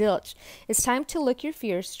 nada, zilch. It's time to look your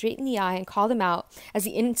fears straight in the eye and call them out as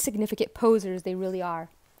the insignificant posers they really are.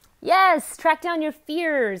 Yes, track down your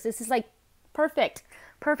fears. This is like perfect.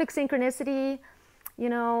 Perfect synchronicity, you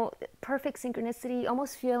know, perfect synchronicity,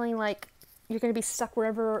 almost feeling like you're going to be stuck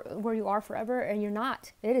where you are forever, and you're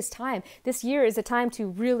not. It is time. This year is a time to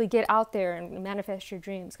really get out there and manifest your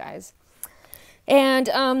dreams, guys. And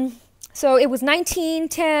so it was 19,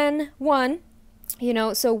 10, 1, you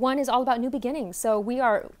know, so 1 is all about new beginnings. So we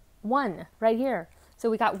are 1 right here. So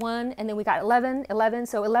we got 1, and then we got 11, 11,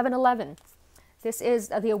 so 11, 11. This is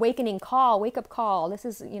the awakening call, wake up call. This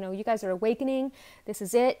is, you know, you guys are awakening. This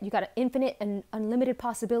is it. You got infinite and unlimited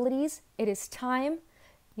possibilities. It is time.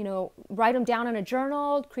 You know, write them down on a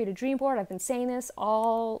journal, create a dream board. I've been saying this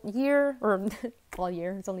all year, or all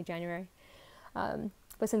year. It's only January.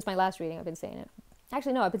 But since my last reading, I've been saying it.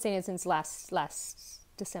 Actually, no, I've been saying it since last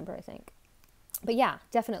December, I think. But yeah,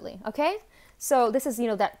 definitely. Okay? So this is, you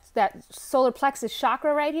know, that solar plexus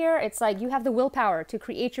chakra right here. It's like you have the willpower to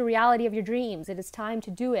create your reality of your dreams. It is time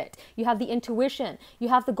to do it. You have the intuition. You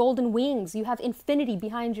have the golden wings. You have infinity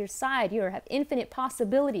behind your side. You have infinite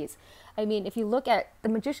possibilities. I mean, if you look at the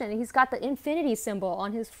magician, he's got the infinity symbol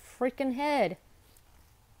on his freaking head.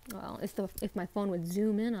 Well, if my phone would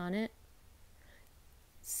zoom in on it.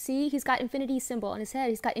 See, he's got infinity symbol on his head.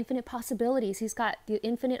 He's got infinite possibilities. He's got the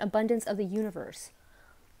infinite abundance of the universe.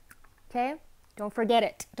 Okay? Don't forget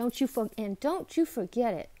it. Don't you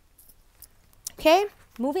forget it. Okay?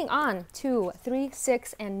 Moving on to 3,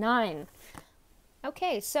 6, and 9.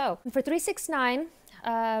 Okay, so for 3, 6, 9,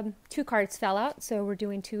 2 cards fell out, so we're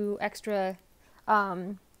doing 2 extra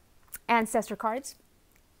ancestor cards.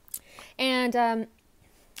 And I'm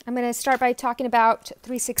going to start by talking about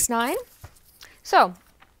 3, 6, 9. So,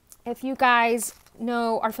 if you guys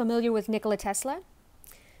are familiar with Nikola Tesla,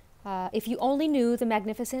 if you only knew the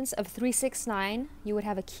magnificence of 3, 6, 9, you would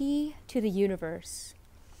have a key to the universe.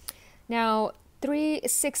 Now, 3,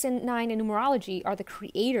 6, and 9 in numerology are the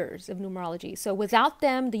creators of numerology. So without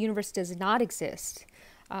them, the universe does not exist.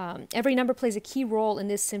 Every number plays a key role in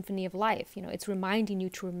this symphony of life. You know, it's reminding you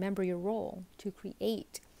to remember your role, to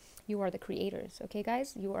create. You are the creators, okay,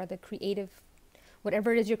 guys? You are the creative,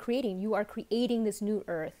 whatever it is you're creating. You are creating this new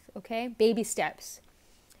earth, okay? Baby steps.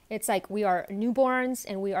 It's like we are newborns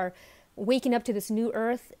and we are waking up to this new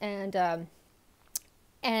earth, and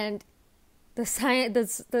the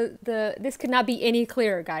science, this could not be any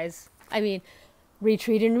clearer, guys. I mean,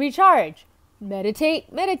 retreat and recharge.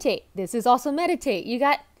 Meditate, meditate. This is also meditate. You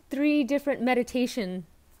got 3 different meditation,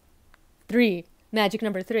 3, magic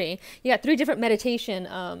number 3. You got 3 different meditation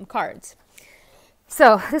cards.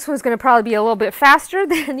 So this one's going to probably be a little bit faster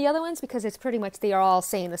than the other ones because it's pretty much, they are all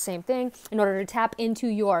saying the same thing in order to tap into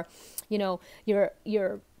your, you know, your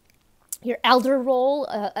elder role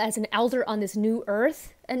as an elder on this new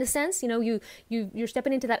earth. In a sense, you know, you're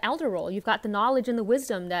stepping into that elder role. You've got the knowledge and the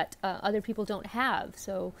wisdom that other people don't have.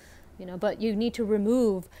 So, you know, but you need to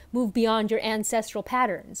move beyond your ancestral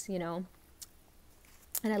patterns, you know.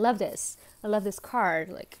 And I love this. I love this card.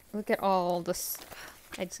 Like, look at all this.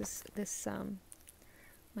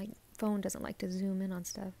 My phone doesn't like to zoom in on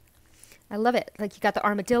stuff. I love it. Like, you got the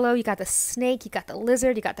armadillo, you got the snake, you got the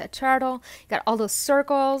lizard, you got the turtle, you got all those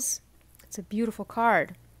circles. It's a beautiful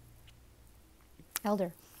card.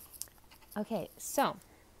 Elder. Okay, so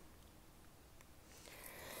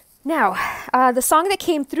now the song that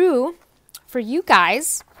came through for you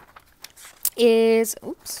guys is,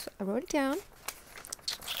 oops, I wrote it down.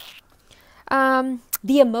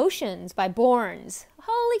 The Emotions by Borns.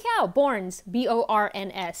 Holy cow, Borns,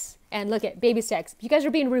 B-O-R-N-S. And look at baby steps. You guys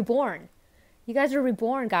are being reborn. You guys are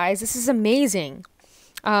reborn, guys. This is amazing.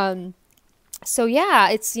 So yeah,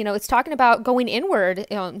 it's, you know, it's talking about going inward,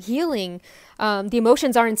 healing. The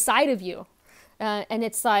emotions are inside of you. And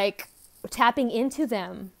it's like tapping into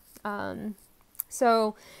them.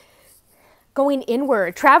 So going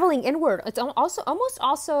inward, traveling inward. It's also almost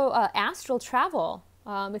also astral travel.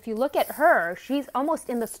 If you look at her, she's almost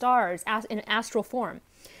in the stars in astral form.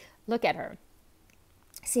 Look at her.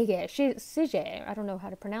 Sige. I don't know how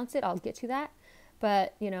to pronounce it. I'll get to that.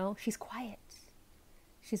 But, you know, she's quiet.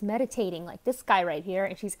 She's meditating like this guy right here,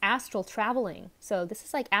 and she's astral traveling. So this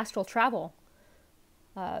is like astral travel.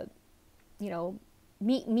 You know,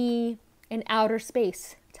 meet me in outer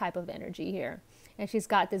space type of energy here. And she's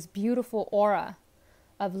got this beautiful aura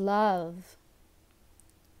of love.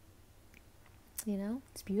 You know,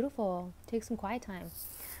 it's beautiful. Take some quiet time.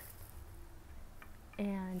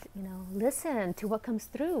 And, you know, listen to what comes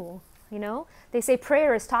through. You know, they say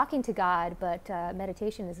prayer is talking to God, but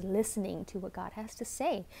meditation is listening to what God has to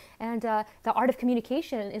say. And the art of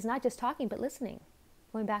communication is not just talking, but listening,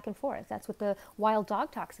 going back and forth. That's what the wild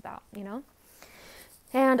dog talks about, you know.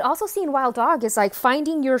 And also seeing wild dog is like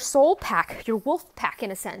finding your soul pack, your wolf pack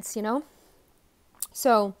in a sense, you know.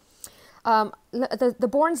 So the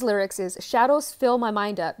Born's lyrics is, shadows fill my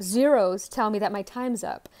mind up, zeros tell me that my time's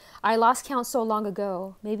up. I lost count so long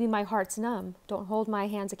ago, maybe my heart's numb. Don't hold my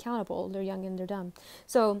hands accountable, they're young and they're dumb.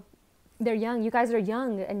 So they're young, you guys are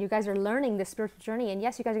young, and you guys are learning this spiritual journey. And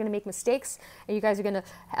yes, you guys are going to make mistakes, and you guys are going to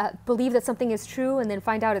believe that something is true and then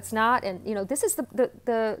find out it's not. And, you know, this is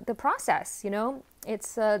the process, you know.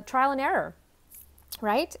 It's trial and error,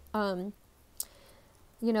 right?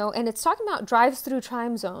 You know, and it's talking about drive-through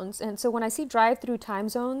time zones. And so when I see drive-through time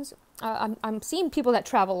zones, I'm seeing people that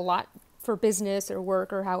travel a lot for business or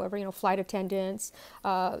work or however, you know, flight attendants,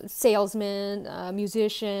 salesmen,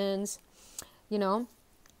 musicians, you know.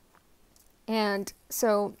 And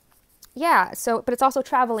so, yeah, so, but it's also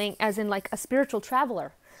traveling as in like a spiritual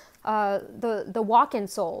traveler, the walk-in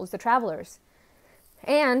souls, the travelers.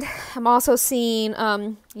 And I'm also seeing,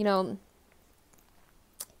 you know,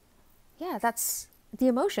 yeah, that's the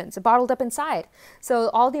emotions bottled up inside. So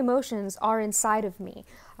all the emotions are inside of me.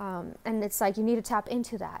 And it's like, you need to tap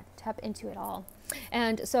into that, tap into it all.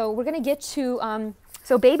 And so we're going to get to,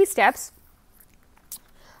 so baby steps.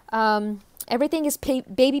 Everything is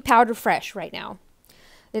baby powder fresh right now.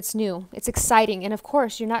 It's new. It's exciting. And of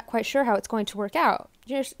course, you're not quite sure how it's going to work out.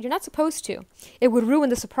 You're not supposed to. It would ruin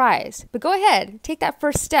the surprise. But go ahead. Take that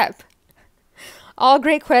first step. All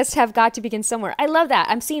great quests have got to begin somewhere. I love that.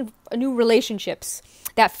 I'm seeing new relationships.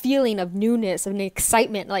 That feeling of newness, of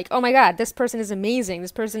excitement. Like, oh my God, this person is amazing.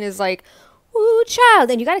 This person is like, woo,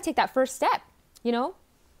 child. And you got to take that first step, you know?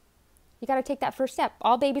 You got to take that first step.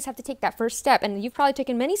 All babies have to take that first step. And you've probably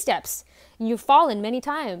taken many steps. And you've fallen many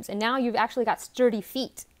times. And now you've actually got sturdy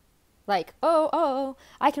feet. Like, oh,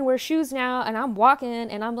 I can wear shoes now. And I'm walking.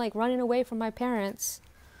 And I'm like running away from my parents.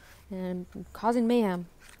 And causing mayhem.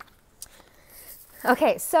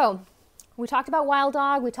 Okay, so we talked about wild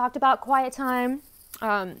dog. We talked about quiet time.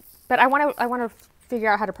 But I want to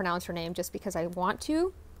figure out how to pronounce her name just because I want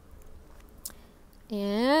to.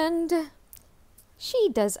 And she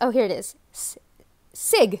does. Oh, here it is.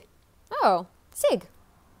 Sig. Oh, Sig.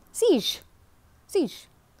 Siege.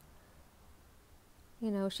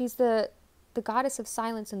 You know, she's the goddess of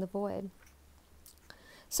silence in the void.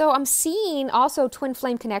 So I'm seeing also twin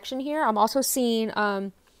flame connection here. I'm also seeing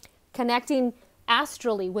connecting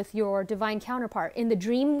astrally with your divine counterpart in the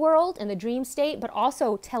dream world, in the dream state, but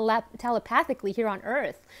also telepathically here on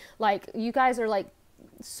earth. Like, you guys are like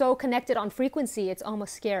so connected on frequency, it's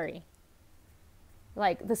almost scary.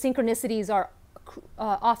 Like, the synchronicities are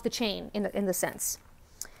off the chain in the sense.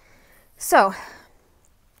 So,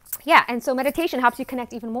 yeah, and so meditation helps you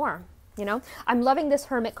connect even more, you know. I'm loving this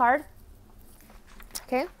Hermit card.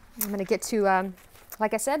 Okay, I'm going to get to,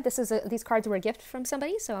 like I said, these cards were a gift from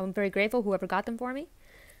somebody, so I'm very grateful whoever got them for me.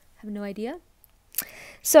 I have no idea.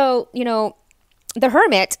 So, you know, the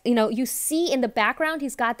Hermit, you know, you see in the background,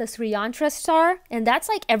 he's got the Sri Yantra star, and that's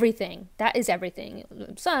like everything. That is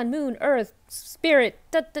everything. Sun, moon, earth, spirit,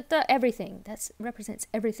 everything. That represents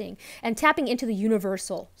everything. And tapping into the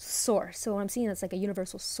universal source. So what I'm seeing is like a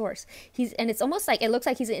universal source. And it's almost like, it looks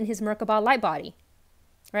like he's in his Merkaba light body,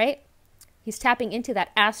 right? He's tapping into that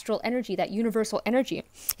astral energy, that universal energy.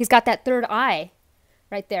 He's got that third eye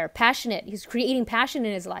right there, passionate. He's creating passion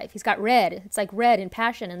in his life. He's got red. It's like red and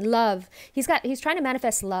passion and love. He's trying to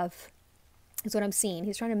manifest love, is what I'm seeing.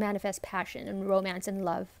 He's trying to manifest passion and romance and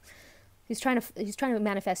love. He's trying to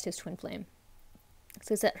manifest his twin flame.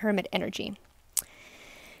 So it's that Hermit energy.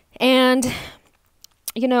 And,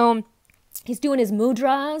 you know, he's doing his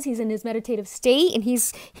mudras. He's in his meditative state, and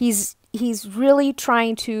he's really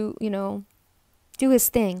trying to, you know, do his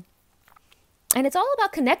thing. And it's all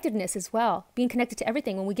about connectedness as well, being connected to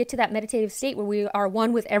everything. When we get to that meditative state where we are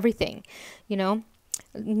one with everything, you know,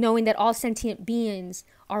 knowing that all sentient beings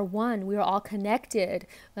are one, we are all connected.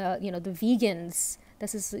 You know, the vegans,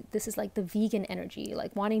 this is like the vegan energy,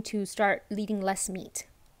 like wanting to start eating less meat.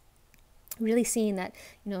 Really seeing that,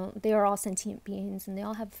 you know, they are all sentient beings and they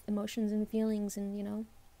all have emotions and feelings and, you know,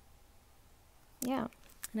 yeah.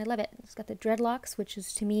 And I love it. It's got the dreadlocks, which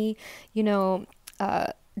is to me, you know,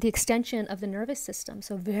 the extension of the nervous system.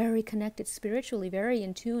 So very connected spiritually, very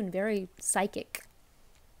in tune, very psychic.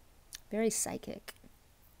 Very psychic.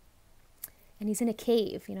 And he's in a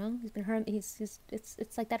cave, you know.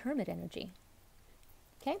 It's like that hermit energy.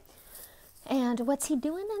 Okay? And what's he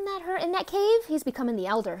doing in that cave? He's becoming the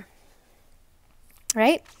elder.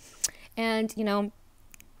 Right? And, you know,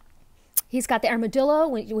 he's got the armadillo,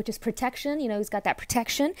 which is protection. You know, he's got that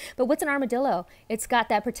protection. But what's an armadillo? It's got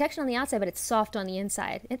that protection on the outside, but it's soft on the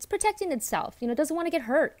inside. It's protecting itself. You know, it doesn't want to get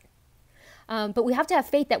hurt. But we have to have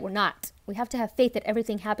faith that we're not. We have to have faith that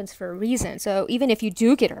everything happens for a reason. So even if you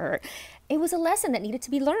do get hurt, it was a lesson that needed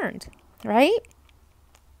to be learned, right?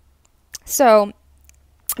 So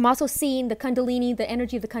I'm also seeing the Kundalini, the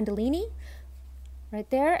energy of the Kundalini right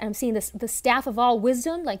there. And I'm seeing this, the staff of all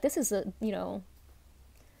wisdom. Like this is a, you know,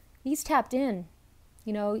 he's tapped in.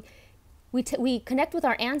 You know, we connect with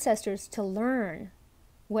our ancestors to learn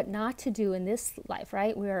what not to do in this life,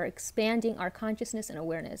 right? We are expanding our consciousness and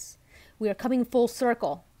awareness. We are coming full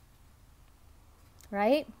circle,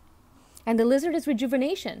 right? And the lizard is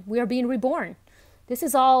rejuvenation. We are being reborn. This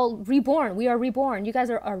is all reborn. We are reborn. You guys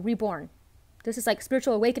are reborn. This is like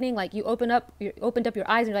spiritual awakening. Like you opened up your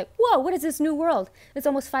eyes and you're like, whoa, what is this new world? It's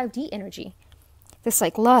almost 5D energy. This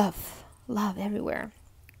like love everywhere.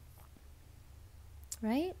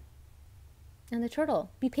 Right? And the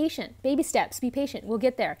turtle, be patient. Baby steps, be patient. We'll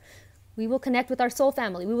get there. We will connect with our soul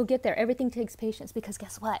family. We will get there. Everything takes patience because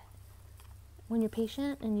guess what? When you're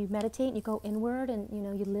patient and you meditate and you go inward and, you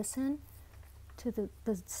know, you listen to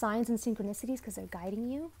the signs and synchronicities because they're guiding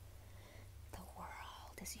you, the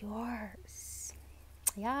world is yours.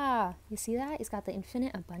 Yeah, you see that? He's got the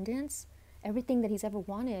infinite abundance. Everything that he's ever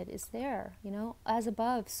wanted is there, you know, as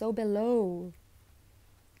above, so below.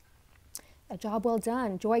 A job well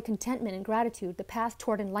done, joy, contentment, and gratitude, the path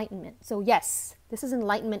toward enlightenment. So yes, this is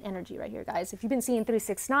enlightenment energy right here, guys. If you've been seeing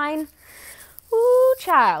 369, ooh,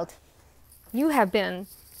 child, you have been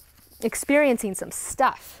experiencing some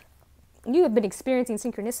stuff. You have been experiencing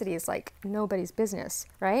synchronicities like nobody's business,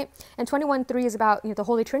 right? And 21.3 is about, you know, the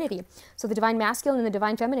Holy Trinity. So the divine masculine and the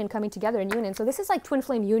divine feminine coming together in union. So this is like twin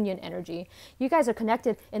flame union energy. You guys are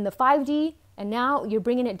connected in the 5D, and now you're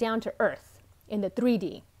bringing it down to earth in the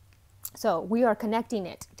 3D. So we are connecting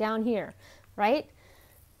it down here, right?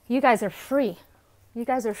 You guys are free. You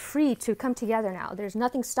guys are free to come together now. There's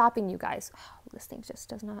nothing stopping you guys. Oh, this thing just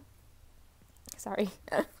does not. Sorry.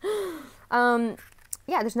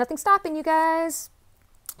 Yeah, there's nothing stopping you guys.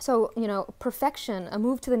 So, you know, perfection, a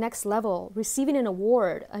move to the next level, receiving an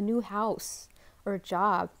award, a new house or a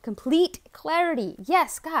job, complete clarity.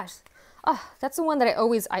 Yes, gosh. Oh, that's the one that I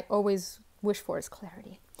always wish for is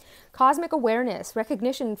clarity. Cosmic awareness,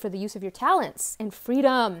 recognition for the use of your talents, and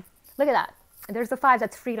freedom. Look at that. There's the 5,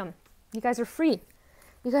 that's freedom. You guys are free.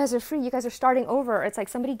 You guys are free. You guys are starting over. It's like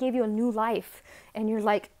somebody gave you a new life and you're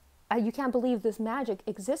like, you can't believe this magic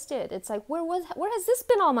existed. It's like, where has this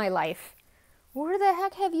been all my life? Where the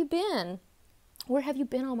heck have you been? Where have you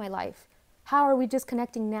been all my life? How are we just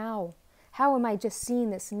connecting now? How am I just seeing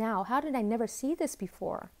this now? How did I never see this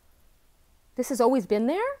before? This has always been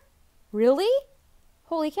there? Really?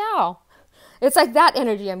 Holy cow. It's like that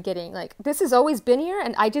energy I'm getting. Like, this has always been here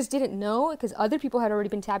and I just didn't know because other people had already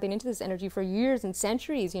been tapping into this energy for years and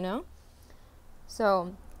centuries, you know?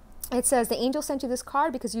 So it says, the angel sent you this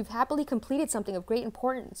card because you've happily completed something of great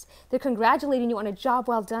importance. They're congratulating you on a job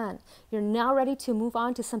well done. You're now ready to move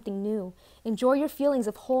on to something new. Enjoy your feelings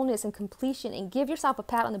of wholeness and completion and give yourself a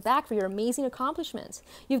pat on the back for your amazing accomplishments.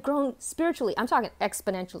 You've grown spiritually, I'm talking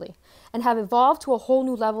exponentially, and have evolved to a whole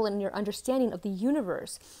new level in your understanding of the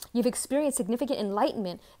universe. You've experienced significant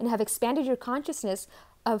enlightenment and have expanded your consciousness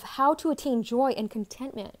of how to attain joy and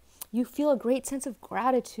contentment. You feel a great sense of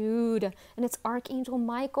gratitude, and it's Archangel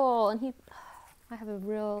Michael, and I have a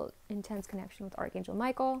real intense connection with Archangel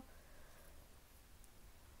Michael.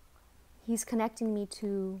 He's connecting me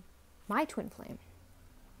to my twin flame.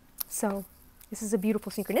 So this is a beautiful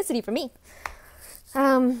synchronicity for me.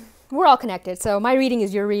 We're all connected, so my reading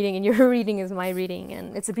is your reading, and your reading is my reading,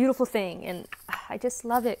 and it's a beautiful thing, and I just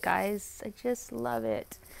love it, guys. I just love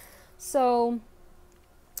it. So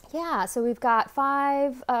Yeah, so we've got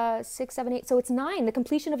 5, 6, 7, 8. So it's 9, the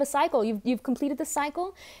completion of a cycle. You've completed the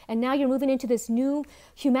cycle, and now you're moving into this new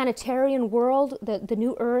humanitarian world, the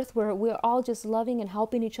new earth, where we're all just loving and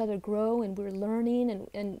helping each other grow, and we're learning,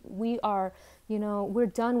 and we are, we're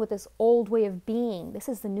done with this old way of being. This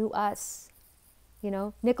is the new us.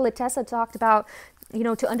 Nikola Tesla talked about,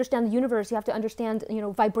 to understand the universe, you have to understand,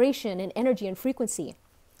 vibration and energy and frequency.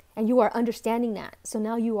 And you are understanding that. So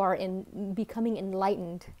now you are becoming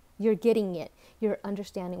enlightened. You're getting it. You're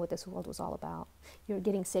understanding what this world was all about. You're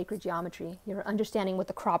getting sacred geometry. You're understanding what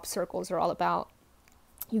the crop circles are all about.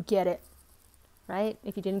 You get it, right?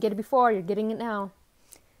 If you didn't get it before, you're getting it now.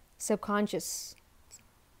 Subconscious,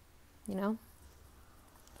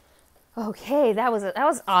 Okay, that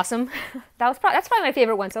was awesome. That's probably my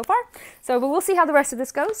favorite one so far. But we'll see how the rest of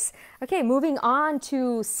this goes. Okay, moving on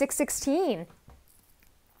to 616.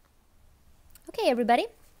 Okay, everybody,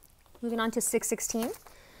 moving on to 616.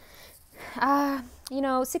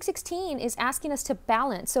 616 is asking us to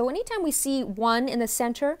balance. So anytime we see 1 in the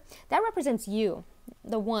center, that represents you,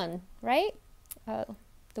 the 1, right? The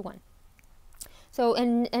 1. So,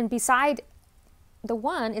 and beside the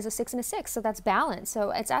 1 is a 6 and a 6, so that's balance.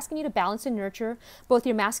 So it's asking you to balance and nurture both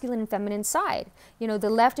your masculine and feminine side. The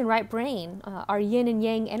left and right brain are yin and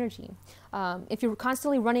yang energy. If you're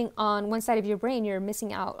constantly running on one side of your brain, you're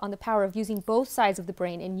missing out on the power of using both sides of the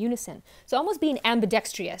brain in unison. So almost being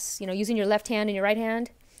ambidextrous, using your left hand and your right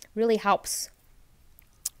hand really helps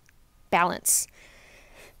balance.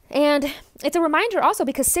 And it's a reminder also,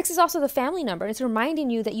 because 6 is also the family number. It's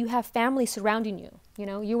reminding you that you have family surrounding you.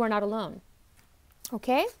 You are not alone.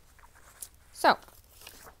 Okay? So,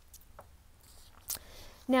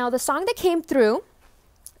 now the song that came through,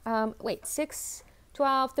 6,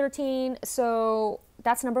 12, 13, so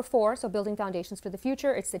that's number 4, so building foundations for the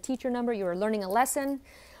future. It's the teacher number. You are learning a lesson,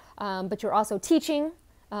 but you're also teaching.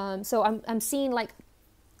 So I'm seeing like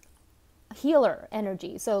healer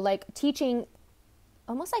energy. So like teaching,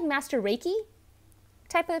 almost like Master Reiki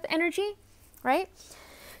type of energy, right?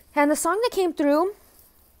 And the song that came through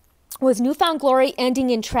was Newfound Glory Ending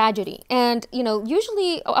in Tragedy. And,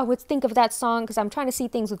 usually I would think of that song because I'm trying to see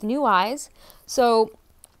things with new eyes. So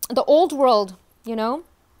the old world,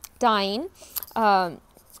 dying, but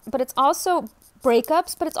it's also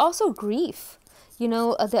breakups, but it's also grief,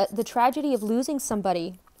 the tragedy of losing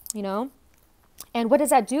somebody, And what does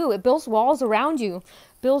that do? It builds walls around you,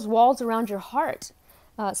 builds walls around your heart,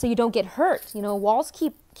 so you don't get hurt. Walls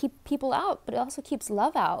keep people out, but it also keeps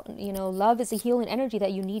love out. Love is a healing energy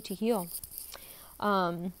that you need to heal.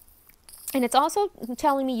 And it's also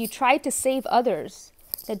telling me you tried to save others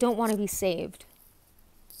that don't want to be saved,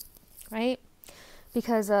 right?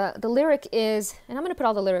 Because the lyric is, and I'm going to put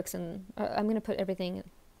all the lyrics in, I'm going to put everything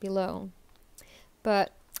below.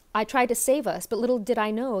 But I tried to save us, but little did I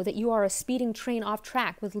know that you are a speeding train off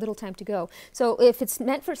track with little time to go. So if it's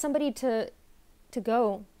meant for somebody to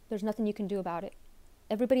go, there's nothing you can do about it.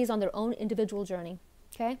 Everybody's on their own individual journey,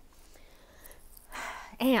 okay?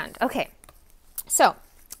 And, okay, so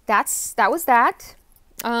that was that.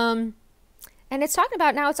 And it's talking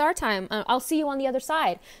about now it's our time. I'll see you on the other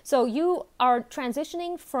side. So you are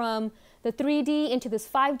transitioning from the 3D into this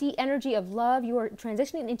 5D energy of love. You are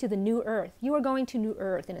transitioning into the new earth. You are going to new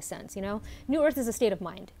earth in a sense, New earth is a state of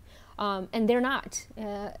mind. And they're not,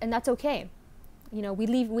 and that's okay.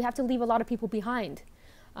 We have to leave a lot of people behind.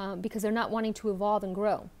 Because they're not wanting to evolve and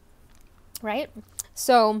grow, right?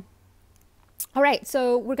 So, all right,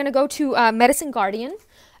 so we're going to go to Medicine Guardian,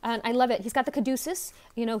 and I love it. He's got the caduceus,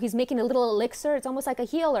 he's making a little elixir. It's almost like a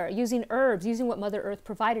healer, using herbs, using what Mother Earth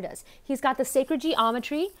provided us. He's got the sacred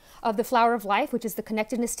geometry of the flower of life, which is the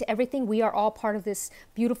connectedness to everything. We are all part of this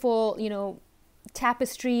beautiful,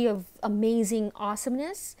 tapestry of amazing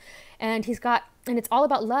awesomeness. And and it's all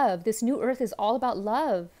about love. This new earth is all about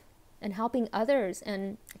love and helping others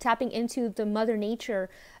and tapping into the Mother Nature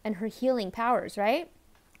and her healing powers, right?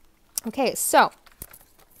 Okay, so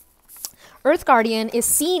Earth Guardian is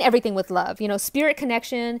seeing everything with love, spirit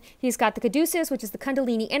connection. He's got the caduceus, which is the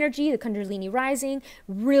Kundalini energy, the Kundalini rising,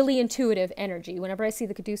 really intuitive energy. Whenever I see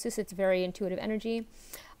the caduceus, it's very intuitive energy.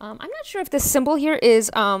 I'm not sure if this symbol here is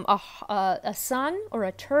a sun or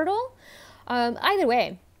a turtle. Either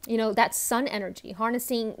way, that sun energy,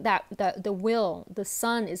 harnessing the will, the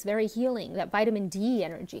sun is very healing. That vitamin D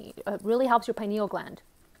energy really helps your pineal gland.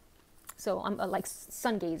 So I'm like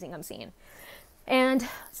sun gazing, I'm seeing. And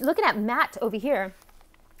looking at Matt over here,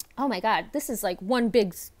 oh my God, this is like one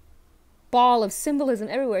big ball of symbolism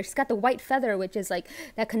everywhere. She's got the white feather, which is like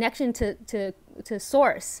that connection to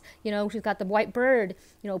source. You know, she's got the white bird,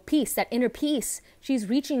 you know, peace, that inner peace. She's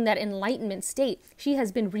reaching that enlightenment state. She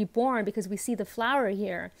has been reborn because we see the flower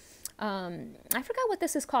here. I forgot what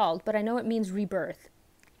this is called, but I know it means rebirth.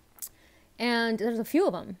 And there's a few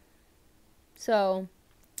of them. So,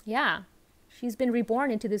 yeah, she's been reborn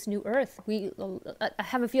into this new earth. I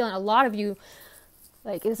have a feeling a lot of you,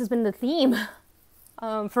 like, this has been the theme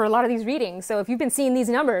for a lot of these readings. So if you've been seeing these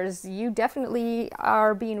numbers, you definitely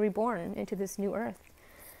are being reborn into this new earth.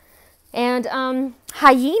 And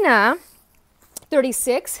hyena,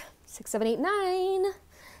 36, 6, 7, 8, 9.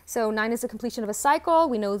 So 9 is the completion of a cycle.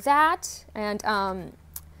 We know that. And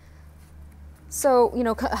so, you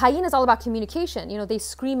know, hyena is all about communication. You know, they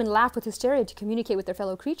scream and laugh with hysteria to communicate with their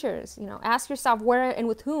fellow creatures. You know, ask yourself where and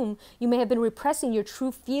with whom you may have been repressing your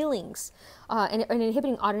true feelings and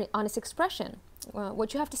inhibiting honest expression.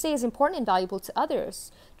 What you have to say is important and valuable to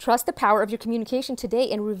others. Trust the power of your communication today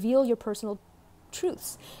and reveal your personal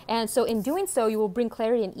truths. And so in doing so, you will bring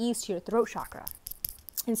clarity and ease to your throat chakra.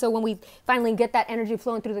 And so when we finally get that energy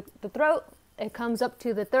flowing through the throat, it comes up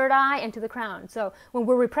to the third eye and to the crown. So when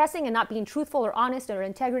we're repressing and not being truthful or honest or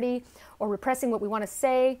integrity, or repressing what we want to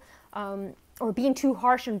say, or being too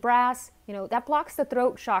harsh and brass, you know, that blocks the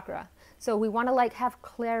throat chakra. So we want to like have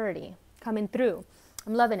clarity coming through.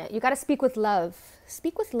 I'm loving it. You got to speak with love.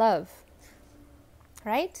 Speak with love,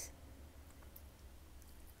 right?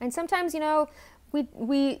 And sometimes, you know,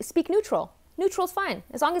 we speak neutral. Neutral's fine,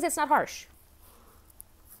 as long as it's not harsh.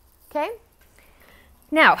 Okay?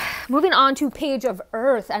 Now, moving on to Page of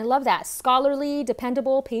Earth. I love that. Scholarly,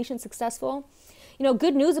 dependable, patient, successful. You know,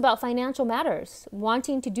 good news about financial matters.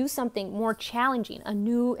 Wanting to do something more challenging, a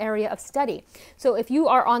new area of study. So if you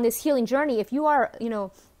are on this healing journey, if you are, you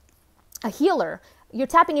know, a healer, you're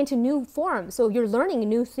tapping into new forms. So you're learning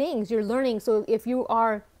new things. You're learning. So if you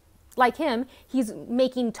are like him, he's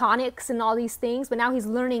making tonics and all these things, but now he's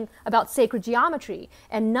learning about sacred geometry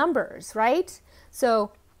and numbers, right?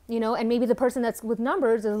 So, you know, and maybe the person that's with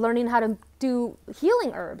numbers is learning how to do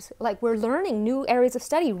healing herbs. Like we're learning new areas of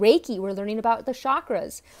study. Reiki, we're learning about the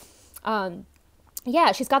chakras.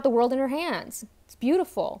 Yeah, she's got the world in her hands. It's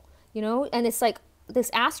beautiful, you know, and it's like this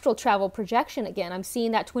astral travel projection again. I'm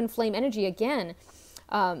seeing that twin flame energy again,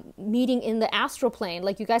 meeting in the astral plane.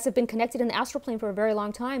 Like you guys have been connected in the astral plane for a very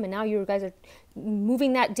long time, and now you guys are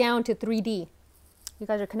moving that down to 3D. You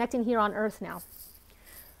guys are connecting here on Earth now.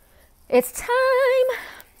 It's time.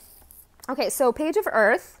 Okay, so Page of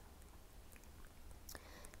Earth,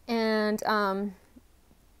 and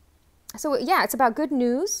so yeah, it's about good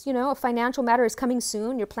news. You know, a financial matter is coming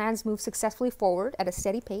soon. Your plans move successfully forward at a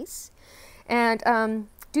steady pace, and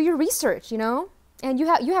do your research. You know, and you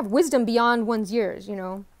have wisdom beyond one's years. You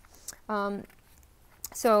know,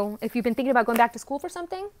 so if you've been thinking about going back to school for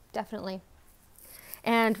something, definitely.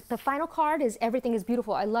 And the final card is Everything is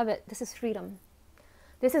Beautiful. I love it. This is freedom.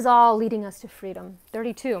 This is all leading us to freedom.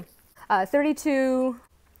 32. 32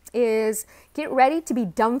 is get ready to be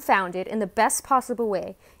dumbfounded in the best possible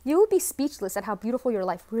way. You will be speechless at how beautiful your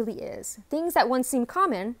life really is. Things that once seemed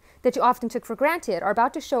common, that you often took for granted, are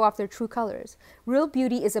about to show off their true colors. Real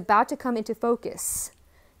beauty is about to come into focus.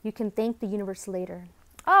 You can thank the universe later.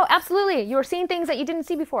 Oh, absolutely. You're seeing things that you didn't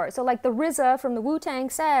see before. So like the RZA from the Wu-Tang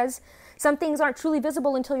says, some things aren't truly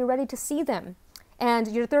visible until you're ready to see them. And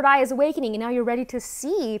your third eye is awakening, and now you're ready to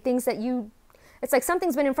see things that you... It's like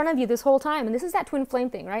something's been in front of you this whole time, and this is that twin flame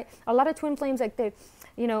thing, right? A lot of twin flames, like they,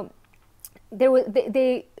 you know,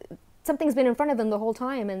 something's been in front of them the whole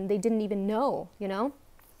time, and they didn't even know, you know.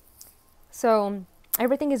 So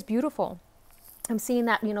everything is beautiful. I'm seeing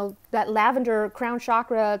that, you know, that lavender crown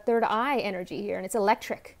chakra, third eye energy here, and it's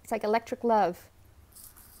electric. It's like electric love.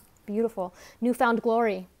 Beautiful, newfound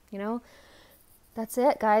glory, you know. That's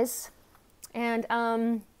it, guys. And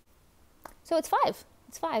so it's 5.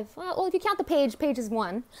 It's 5. Well, if you count the page, page is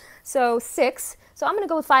 1. So 6. So I'm going to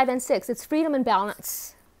go with 5 and 6. It's freedom and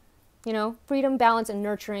balance. You know, freedom, balance, and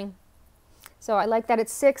nurturing. So I like that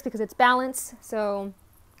it's 6 because it's balance. So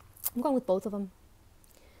I'm going with both of them.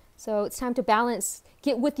 So it's time to balance.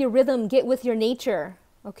 Get with your rhythm. Get with your nature.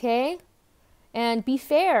 Okay? And be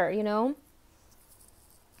fair, you know.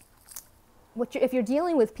 If you're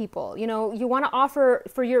dealing with people, you know, you want to offer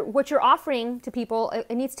for what you're offering to people,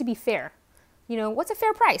 it needs to be fair. You know, what's a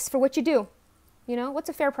fair price for what you do? You know, what's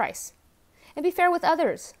a fair price? And be fair with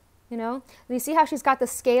others, you know. You see how she's got the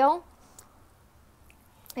scale?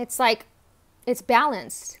 It's like, it's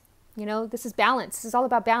balanced. You know, this is balance. This is all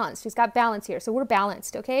about balance. She's got balance here. So we're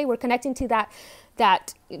balanced, okay? We're connecting to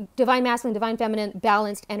that divine masculine, divine feminine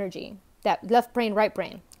balanced energy. That left brain, right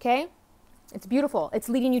brain, okay? It's beautiful. It's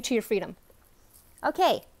leading you to your freedom.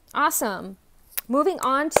 Okay, awesome. Moving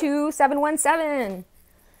on to 717.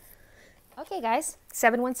 Okay, guys,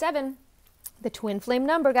 717, the twin flame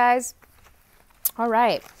number, guys. All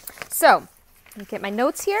right, so let me get my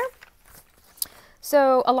notes here.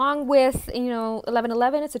 So along with,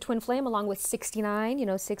 1111, it's a twin flame, along with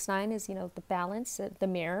 69, 69 is, the balance, the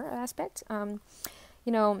mirror aspect.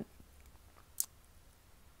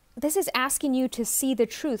 This is asking you to see the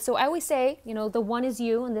truth. So I always say, the one is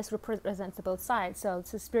you, and this represents the both sides. So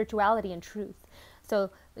it's a spirituality and truth.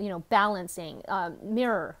 So, balancing,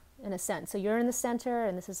 mirror in a sense. So you're in the center,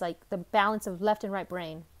 and this is like the balance of left and right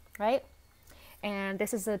brain, right? And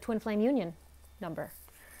this is a twin flame union number.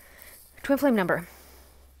 Twin flame number.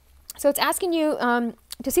 So it's asking you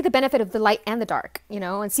to see the benefit of the light and the dark,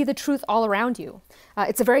 and see the truth all around you.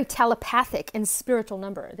 It's a very telepathic and spiritual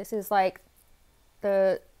number. This is like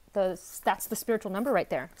that's the spiritual number right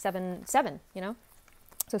there, 7,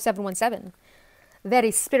 So 717,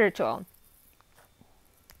 very spiritual.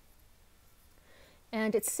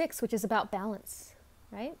 And it's 6, which is about balance,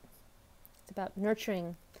 right? It's about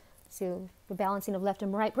nurturing, so the balancing of left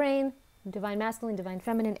and right brain, divine masculine, divine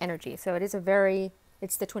feminine energy. So it is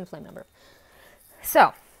it's the twin flame number.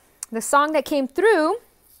 So the song that came through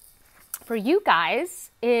for you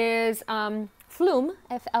guys is Flume,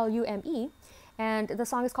 F-L-U-M-E, and the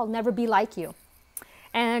song is called Never Be Like You.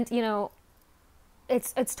 And,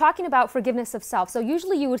 it's talking about forgiveness of self. So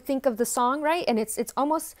usually you would think of the song, right? And it's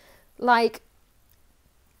almost like,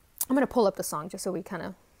 I'm going to pull up the song just so we kind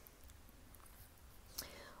of,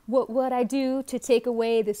 what would I do to take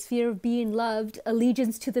away this fear of being loved,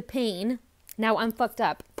 allegiance to the pain? Now I'm fucked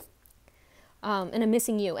up, and I'm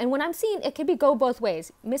missing you. And when I'm seeing, it could go both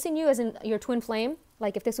ways. Missing you as in your twin flame,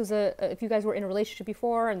 like if this was if you guys were in a relationship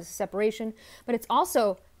before and this is separation, but it's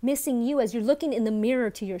also missing you as you're looking in the mirror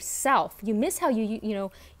to yourself. You miss how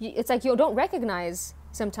it's like you don't recognize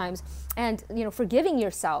sometimes, and forgiving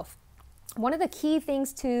yourself. One of the key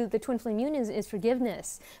things to the twin flame union is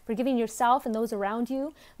forgiveness, forgiving yourself and those around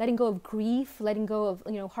you, letting go of grief, letting go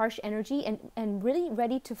of harsh energy, and really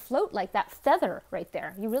ready to float like that feather right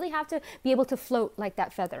there. You really have to be able to float like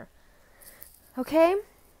that feather. Okay?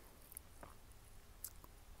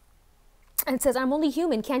 And it says, I'm only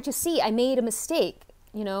human. Can't you see? I made a mistake.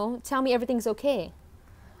 Tell me everything's okay.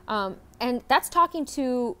 And that's talking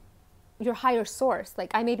to your higher source.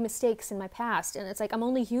 Like, I made mistakes in my past, and it's like, I'm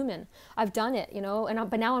only human. I've done it,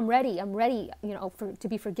 but now I'm ready. I'm ready, to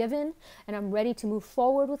be forgiven, and I'm ready to move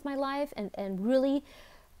forward with my life and really,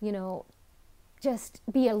 just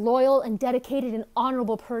be a loyal and dedicated and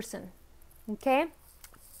honorable person. Okay?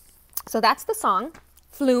 So that's the song,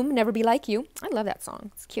 Flume, Never Be Like You. I love that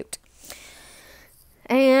song. It's cute.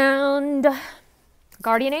 And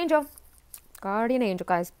Guardian Angel,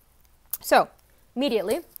 guys. So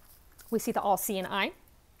immediately, we see the all-seeing eye.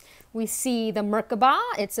 We see the Merkaba.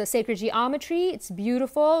 It's a sacred geometry. It's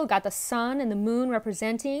beautiful. We got the sun and the moon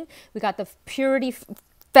representing. We got the purity,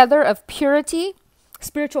 feather of purity,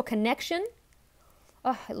 spiritual connection.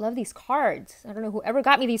 Oh, I love these cards. I don't know whoever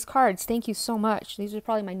got me these cards. Thank you so much. These are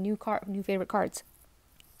probably my new favorite cards.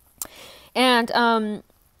 And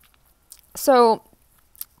so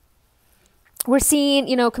we're seeing,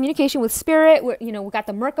 communication with spirit. We got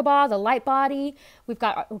the Merkaba, the light body. We're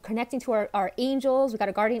connecting to our angels. We've got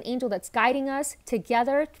a guardian angel that's guiding us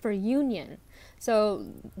together for union. So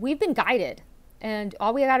we've been guided, and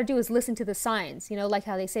all we got to do is listen to the signs. Like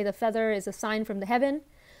how they say the feather is a sign from the heaven.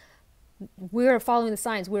 We're following the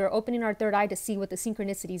signs. We're opening our third eye to see what the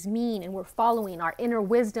synchronicities mean, and we're following our inner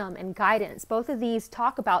wisdom and guidance. Both of these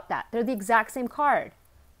talk about that. They're the exact same card.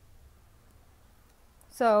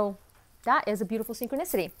 So that is a beautiful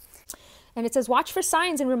synchronicity. And it says, watch for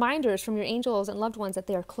signs and reminders from your angels and loved ones that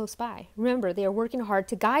they are close by. Remember, they are working hard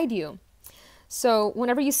to guide you. So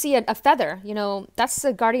whenever you see a feather, that's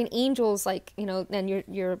the guardian angels, and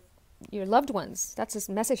your loved ones. That's this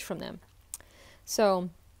message from them.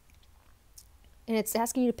 So, and it's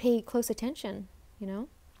asking you to pay close attention,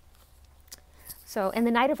 So, and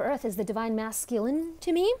the Knight of Earth is the divine masculine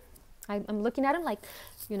to me. I'm looking at him like,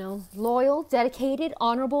 loyal, dedicated,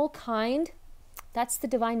 honorable, kind. That's the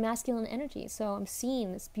divine masculine energy. So I'm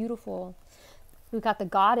seeing this beautiful, we've got the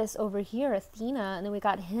goddess over here, Athena, and then we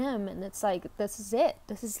got him, and it's like, this is it.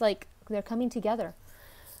 This is like, they're coming together.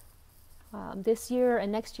 This year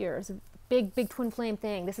and next year is a big, big twin flame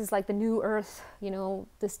thing. This is like the new earth,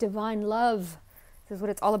 this divine love. This is what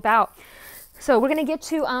it's all about. So we're going to get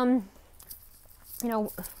to,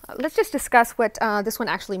 let's just discuss what this one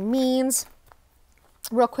actually means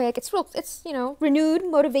real quick. It's renewed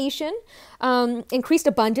motivation, increased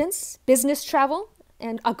abundance, business travel,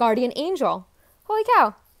 and a guardian angel. Holy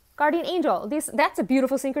cow. Guardian angel. That's a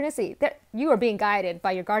beautiful synchronicity. You are being guided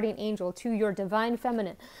by your guardian angel to your divine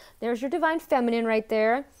feminine. There's your divine feminine right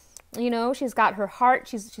there. You know, she's got her heart.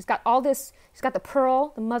 She's got all this. She's got the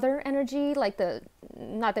pearl, the mother energy, like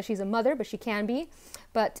not that she's a mother, but she can be.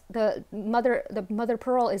 But the mother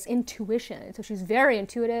pearl is intuition. So she's very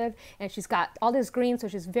intuitive, and she's got all this green. So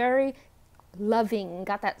she's very loving.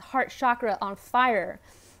 Got that heart chakra on fire.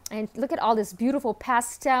 And look at all this beautiful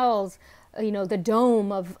pastels. You know, the dome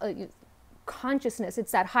of consciousness.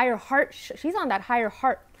 It's that higher heart. She's on that higher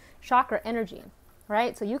heart chakra energy.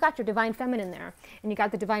 Right? So you got your divine feminine there, and you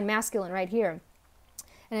got the divine masculine right here.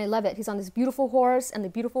 And I love it. He's on this beautiful horse, and the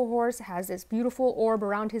beautiful horse has this beautiful orb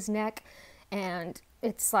around his neck, and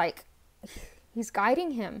it's like he's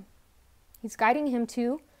guiding him. He's guiding him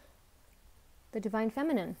to the divine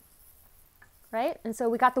feminine. Right? And so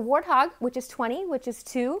we got the warthog, which is 20, which is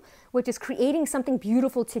 2, which is creating something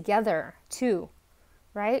beautiful together, too.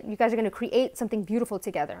 Right? You guys are going to create something beautiful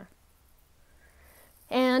together.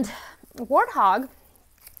 And warthog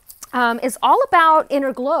is all about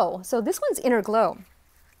inner glow. So this one's inner glow.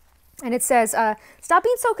 And it says, stop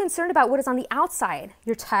being so concerned about what is on the outside.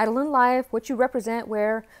 Your title in life, what you represent,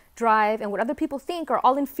 wear, drive, and what other people think are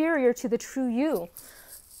all inferior to the true you.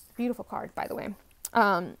 Beautiful card, by the way.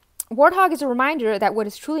 Warthog is a reminder that what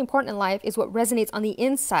is truly important in life is what resonates on the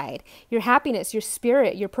inside. Your happiness, your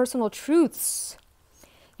spirit, your personal truths,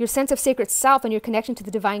 your sense of sacred self, and your connection to the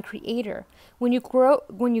divine creator. When you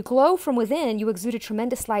glow from within, you exude a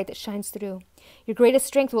tremendous light that shines through. Your greatest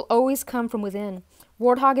strength will always come from within.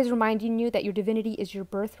 Warthog is reminding you that your divinity is your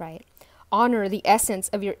birthright. Honor the essence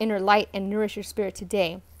of your inner light and nourish your spirit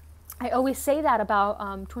today. I always say that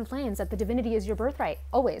about twin flames, that the divinity is your birthright,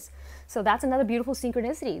 always. So that's another beautiful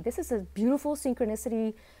synchronicity. This is a beautiful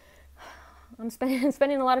synchronicity. I'm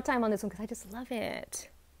spending a lot of time on this one because I just love it.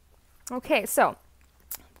 Okay, so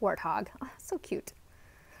warthog. Oh, so cute.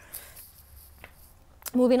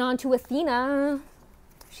 Moving on to Athena.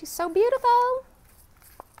 She's so beautiful.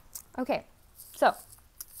 Okay, so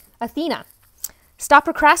Athena, stop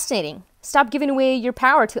procrastinating. Stop giving away your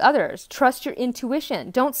power to others. Trust your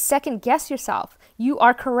intuition. Don't second guess yourself. You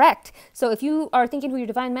are correct. So if you are thinking who your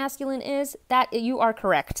divine masculine is, that you are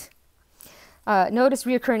correct. Notice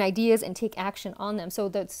reoccurring ideas and take action on them. So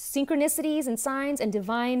the synchronicities and signs and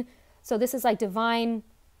divine, so this is like divine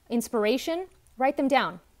inspiration. Write them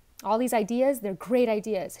down. All these ideas, they're great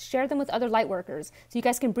ideas. Share them with other light workers so you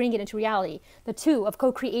guys can bring it into reality. The 2 of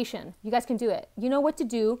co-creation. You guys can do it. You know what to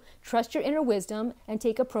do. Trust your inner wisdom and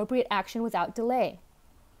take appropriate action without delay.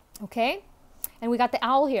 Okay? And we got the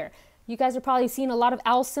owl here. You guys are probably seeing a lot of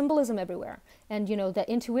owl symbolism everywhere. And, you know, the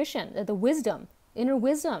intuition, the wisdom, inner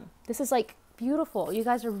wisdom. This is like beautiful. You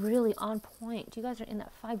guys are really on point. You guys are in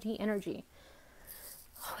that 5D energy.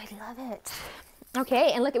 Oh, I love it.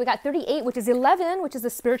 Okay, and look, we got 38, which is 11, which is the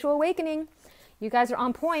spiritual awakening. You guys are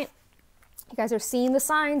on point. You guys are seeing the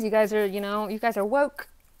signs. You guys are, you guys are woke.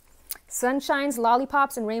 Sunshines,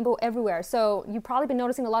 lollipops, and rainbow everywhere. So you've probably been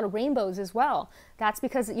noticing a lot of rainbows as well. That's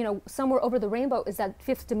because, somewhere over the rainbow is that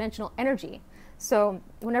 5th dimensional energy. So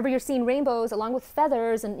whenever you're seeing rainbows along with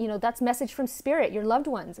feathers, and, that's message from spirit, your loved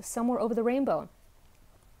ones, somewhere over the rainbow.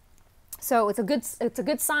 So it's a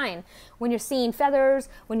good sign when you're seeing feathers,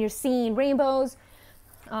 when you're seeing rainbows.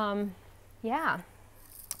 Yeah.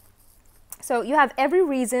 So you have every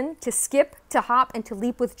reason to skip, to hop, and to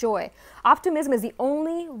leap with joy. Optimism is the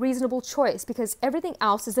only reasonable choice because everything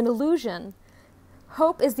else is an illusion.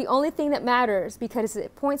 Hope is the only thing that matters because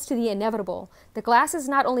it points to the inevitable. The glass is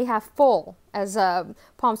not only half full, as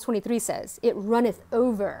Psalms 23 says, it runneth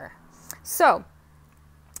over. So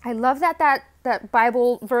I love that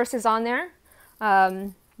Bible verse is on there.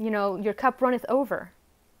 Your cup runneth over.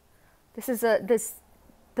 This is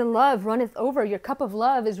the love runneth over. Your cup of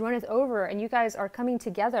love is runneth over, and you guys are coming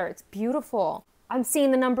together. It's beautiful. I'm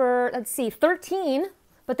seeing the number, 13,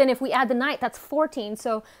 but then if we add the night, that's 14.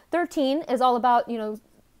 So 13 is all about,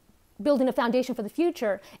 building a foundation for the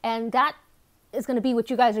future, and that is going to be what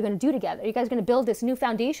you guys are going to do together. You guys are going to build this new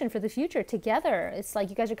foundation for the future together. It's like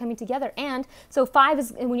you guys are coming together. And so 5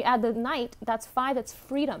 is, and when you add the night, that's 5, that's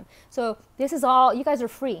freedom. So this is all, you guys are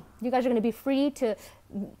free. You guys are going to be free to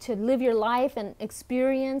live your life and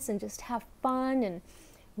experience and just have fun and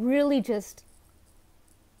really just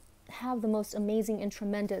have the most amazing and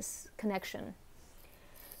tremendous connection.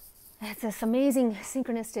 It's this amazing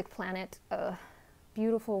synchronistic planet,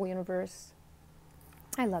 beautiful universe.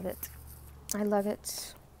 I love it. I love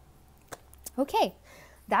it. Okay,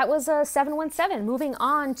 that was 717. Moving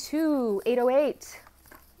on to 808.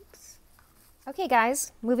 Oops. Okay,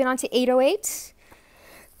 guys, moving on to 808.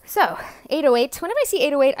 So 808, whenever I see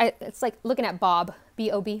 808, it's like looking at Bob,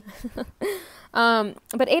 B-O-B. But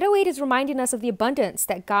 808 is reminding us of the abundance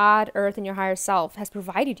that God, Earth, and your higher self has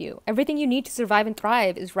provided you. Everything you need to survive and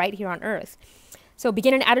thrive is right here on Earth. So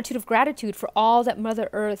begin an attitude of gratitude for all that Mother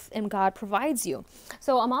Earth and God provides you.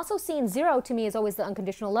 So I'm also seeing 0 to me is always the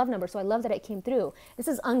unconditional love number. So I love that it came through. This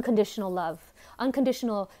is unconditional love.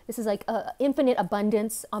 Unconditional, this is like infinite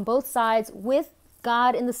abundance on both sides. With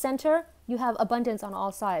God in the center, you have abundance on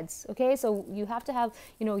all sides. Okay, so you have to have,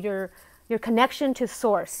 you know, your connection to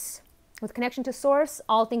source. With connection to source,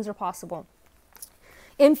 all things are possible.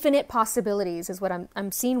 Infinite possibilities is what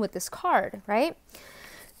I'm seeing with this card, right?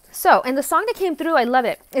 So, and the song that came through, I love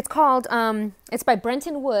it. It's called, it's by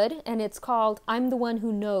Brenton Wood, and it's called I'm the One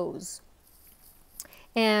Who Knows.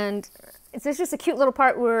 And it's just a cute little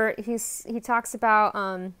part where he talks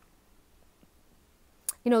about,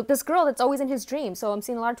 you know, this girl that's always in his dreams. So I'm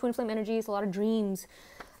seeing a lot of twin flame energies, a lot of dreams.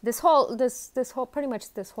 This whole pretty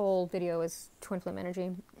much this whole video is twin flame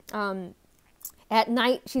energy. At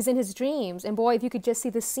night, she's in his dreams, and boy, if you could just see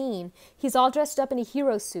the scene. He's all dressed up in a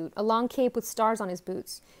hero suit, a long cape with stars on his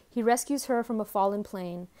boots. He rescues her from a fallen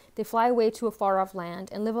plane. They fly away to a far-off land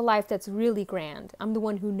and live a life that's really grand. I'm the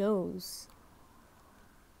one who knows.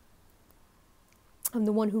 I'm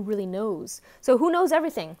the one who really knows. So who knows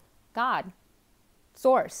everything? God.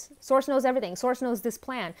 Source. Source knows everything. Source knows this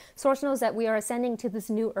plan. Source knows that we are ascending to this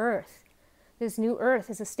new earth. This new earth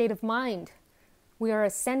is a state of mind. We are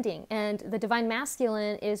ascending, and the divine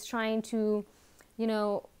masculine is trying to, you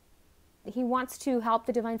know, he wants to help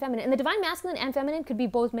the divine feminine. And the divine masculine and feminine could be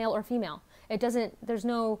both male or female. It doesn't, there's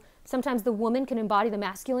no, sometimes the woman can embody the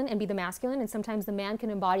masculine and be the masculine, and sometimes the man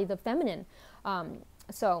can embody the feminine.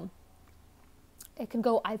 So it can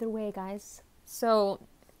go either way, guys. So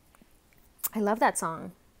I love that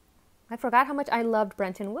song. I forgot how much I loved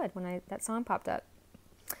Brenton Wood when that song popped up.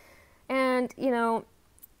 And, you know,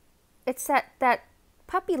 it's that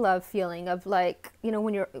puppy love feeling of, like, you know,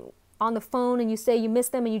 when you're on the phone and you say you miss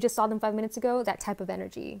them and you just saw them 5 minutes ago, that type of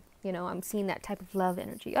energy. You know, I'm seeing that type of love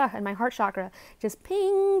energy. And my heart chakra just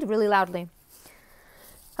pinged really loudly.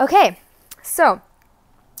 Okay, so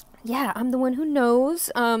yeah, I'm the one who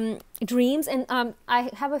knows dreams. And I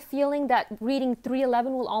have a feeling that reading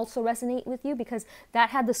 311 will also resonate with you, because that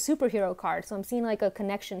had the superhero card. So I'm seeing like a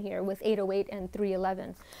connection here with 808 and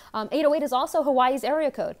 311. 808 is also Hawaii's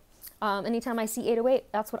area code. Anytime I see 808,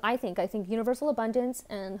 that's what I think. I think universal abundance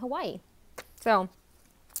and Hawaii. So,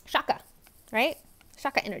 shaka, right?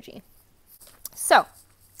 Shaka energy. So,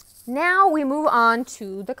 now we move on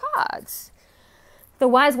to the cards. The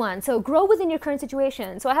wise one. So, grow within your current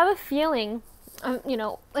situation. So, I have a feeling, you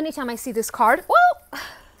know, anytime I see this card, well,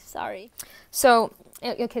 sorry. So,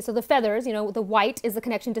 okay, so the feathers, you know, the white is the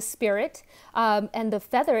connection to spirit, and the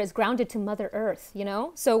feather is grounded to Mother Earth, you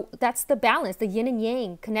know? So that's the balance, the yin and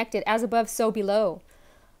yang, connected, as above, so below.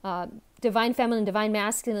 Divine feminine, divine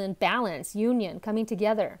masculine, balance, union, coming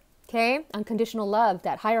together, okay? Unconditional love,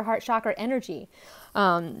 that higher heart chakra energy.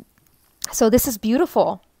 So this is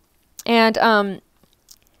beautiful. And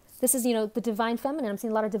this is, you know, the divine feminine. I'm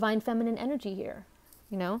seeing a lot of divine feminine energy here,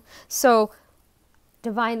 you know? So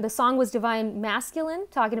divine, the song was divine masculine,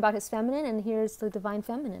 talking about his feminine, and here's the divine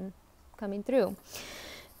feminine coming through.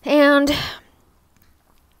 And,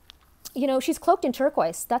 you know, she's cloaked in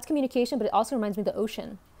turquoise. That's communication, but it also reminds me of the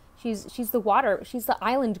ocean. She's the water. She's the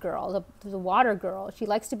island girl, the water girl. She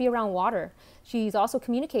likes to be around water. She's also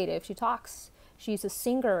communicative. She talks. She's a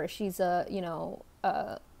singer. She's a, you know,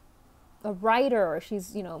 a writer.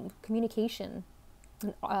 She's, you know, communication.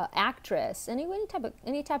 Actress, any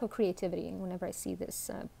type of creativity. Whenever I see this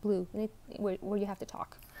blue, where you have to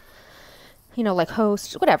talk, you know, like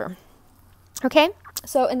host, whatever. Okay,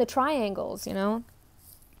 so in the triangles, you know,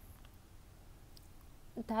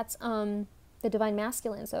 that's the divine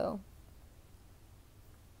masculine. So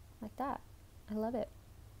like that, I love it.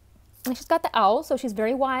 And she's got the owl, so she's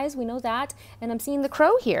very wise. We know that. And I'm seeing the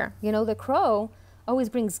crow here. You know, the crow always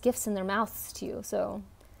brings gifts in their mouths to you. So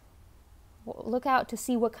look out to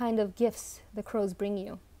see what kind of gifts the crows bring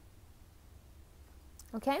you.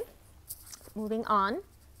 Okay, moving on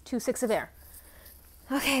to 6 of air.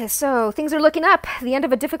 Okay, so things are looking up. The end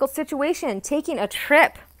of a difficult situation, taking a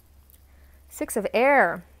trip. 6 of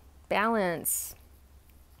air, balance.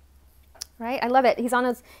 Right, I love it. He's on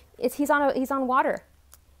water.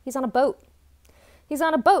 He's on a boat. He's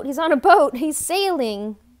on a boat. He's on a boat. He's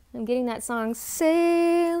sailing. I'm getting that song,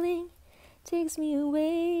 sailing. Takes me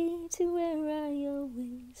away to where I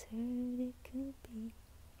always heard it could be.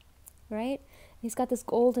 Right? He's got this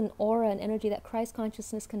golden aura and energy, that Christ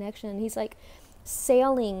consciousness connection. He's like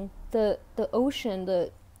sailing the ocean,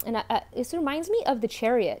 the And this reminds me of the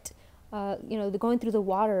Chariot, you know, the going through the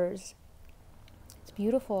waters. It's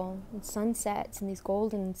beautiful, and sunsets, and these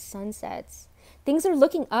golden sunsets. Things are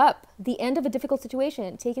looking up, the end of a difficult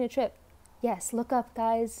situation, taking a trip. Yes, look up,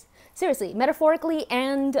 guys. Seriously, metaphorically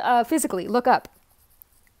and physically, look up.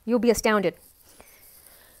 You'll be astounded.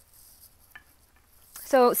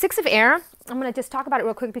 So 6 of air, I'm going to just talk about it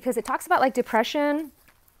real quick because it talks about like depression,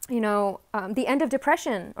 you know, the end of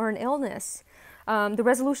depression or an illness, the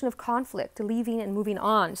resolution of conflict, leaving and moving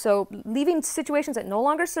on. So leaving situations that no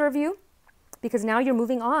longer serve you because now you're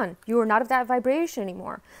moving on. You are not of that vibration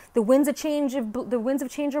anymore. The winds of change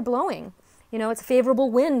are blowing. You know, it's a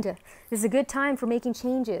favorable wind. This is a good time for making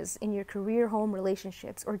changes in your career, home,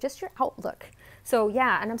 relationships, or just your outlook. So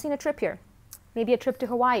yeah, and I'm seeing a trip here. Maybe a trip to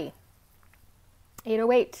Hawaii.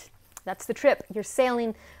 808, that's the trip. You're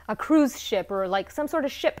sailing a cruise ship or like some sort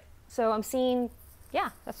of ship. So I'm seeing, yeah,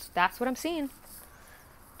 that's what I'm seeing.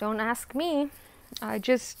 Don't ask me. I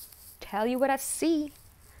just tell you what I see.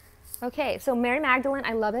 Okay, so Mary Magdalene,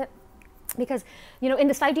 I love it. Because, you know, in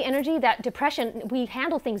this 5D energy, that depression, we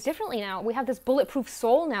handle things differently now. We have this bulletproof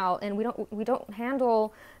soul now, and we don't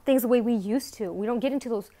handle things the way we used to. We don't get into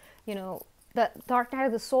those, you know, the dark night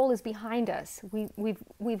of the soul is behind us.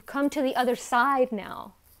 We've come to the other side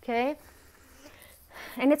now, okay?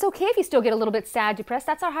 And it's okay if you still get a little bit sad, depressed.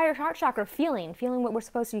 That's our higher heart chakra feeling what we're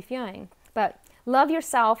supposed to be feeling. But love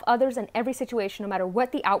yourself, others, and every situation, no matter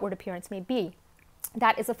what the outward appearance may be.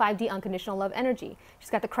 That is a 5D unconditional love energy. She's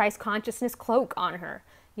got the Christ consciousness cloak on her,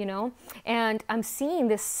 you know? And I'm seeing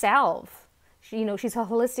this salve. You know, she's a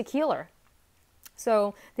holistic healer.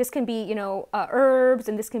 So this can be, you know, herbs,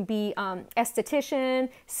 and this can be esthetician,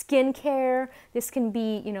 skincare. This can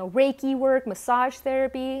be, you know, Reiki work, massage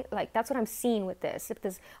therapy. Like, that's what I'm seeing with this. If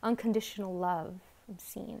there's unconditional love, I'm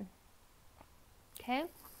seeing. Okay?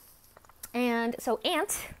 And so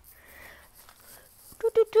ant,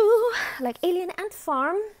 like alien ant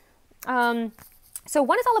farm. So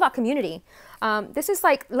one is all about community. This is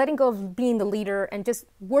like letting go of being the leader and just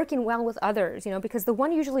working well with others, you know, because the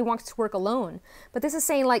one usually wants to work alone. But this is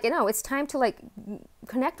saying like, you know, it's time to like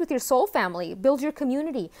connect with your soul family, build your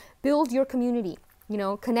community, you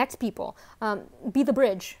know, connect people, be the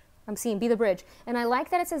bridge. I'm seeing be the bridge. And I like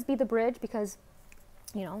that it says be the bridge because,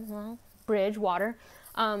 you know, well, bridge, water,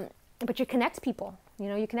 but you connect people, you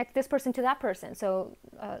know, you connect this person to that person. So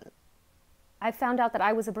I found out that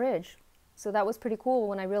I was a bridge. So that was pretty cool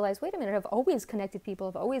when I realized, wait a minute, I've always connected people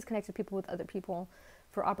with other people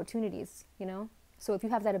for opportunities, you know? So if you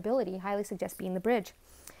have that ability, I highly suggest being the bridge.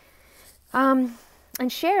 And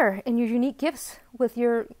share in your unique gifts with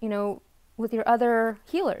your, you know, with your other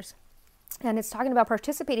healers. And it's talking about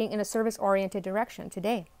participating in a service-oriented direction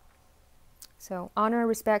today. So honor,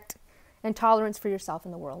 respect, and tolerance for yourself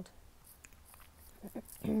in the world.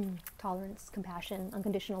 Tolerance, compassion,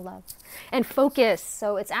 unconditional love, and focus.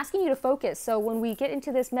 So it's asking you to focus. So when we get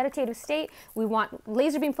into this meditative state, we want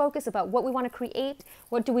laser beam focus about what we want to create,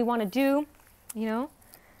 what do we want to do, you know.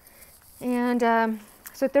 And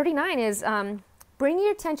so 39 is bring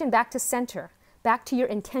your attention back to center, back to your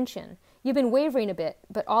intention. You've been wavering a bit,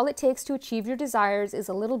 but all it takes to achieve your desires is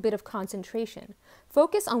a little bit of concentration.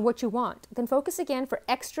 Focus on what you want, then focus again for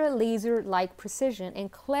extra laser-like precision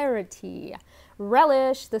and clarity.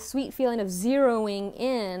 Relish the sweet feeling of zeroing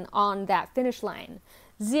in on that finish line.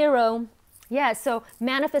 Zero, yeah, so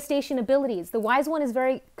manifestation abilities. The wise one is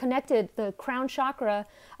very connected, the crown chakra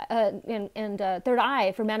and third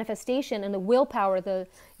eye for manifestation, and the willpower, the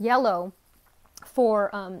yellow,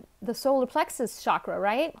 for the solar plexus chakra,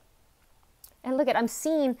 right? And look at, I'm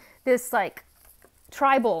seeing this like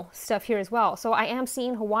tribal stuff here as well. So I am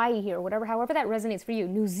seeing Hawaii here, however that resonates for you.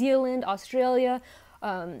 New Zealand, Australia,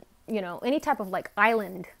 you know, any type of like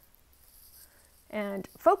island. And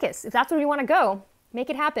focus. If that's where you want to go,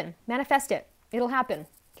 make it happen. Manifest it. It'll happen.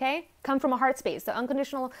 Okay? Come from a heart space. The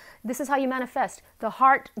unconditional, this is how you manifest. The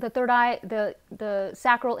heart, the third eye, the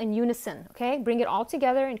sacral in unison. Okay? Bring it all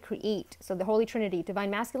together and create. So the Holy Trinity,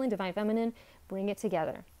 divine masculine, divine feminine, bring it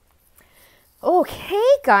together. Okay,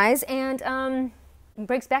 guys, and it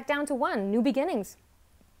breaks back down to one, new beginnings.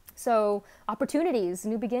 So opportunities,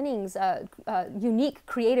 new beginnings, unique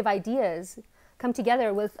creative ideas come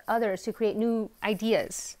together with others to create new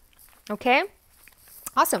ideas. Okay?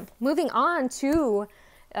 Awesome. Moving on to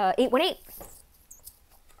 818.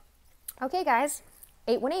 Okay, guys,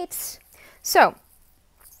 818. So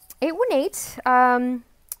 818,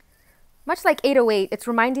 much like 808, it's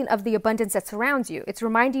reminding of the abundance that surrounds you. It's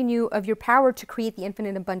reminding you of your power to create the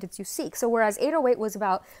infinite abundance you seek. So whereas 808 was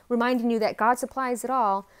about reminding you that God supplies it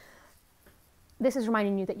all, this is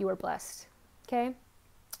reminding you that you are blessed. Okay?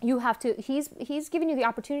 you have to, he's giving you the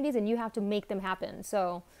opportunities and you have to make them happen.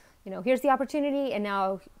 So, you know, here's the opportunity and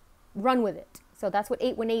now run with it. So that's what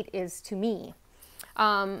 818 is to me.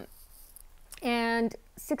 And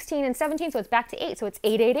 16 and 17, so it's back to 8. So it's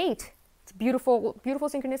 888. It's beautiful, beautiful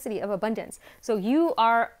synchronicity of abundance. So you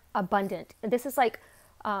are abundant. This is like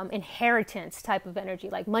inheritance type of energy,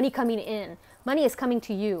 like money coming in. Money is coming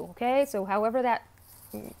to you, okay? So however that,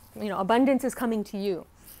 you know, abundance is coming to you,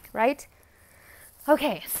 right?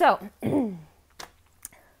 Okay, so,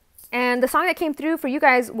 and the song that came through for you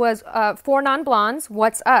guys was Four Non-Blondes,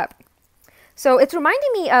 What's Up? So it's reminding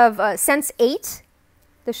me of Sense8,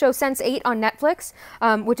 the show Sense8 on Netflix,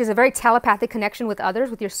 which is a very telepathic connection with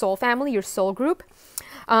others, with your soul family, your soul group.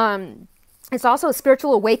 It's also a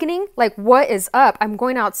spiritual awakening, like what is up? I'm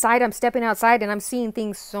going outside, I'm stepping outside, and I'm seeing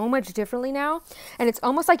things so much differently now. And it's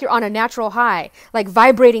almost like you're on a natural high, like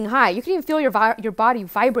vibrating high. You can even feel your body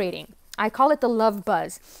vibrating. I call it the love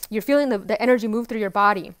buzz. You're feeling the energy move through your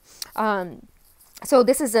body. So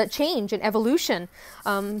this is a change, an evolution.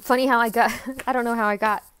 Funny how I got, I don't know how I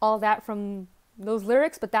got all that from those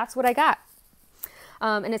lyrics, but that's what I got.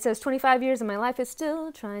 And it says, 25 years of my life is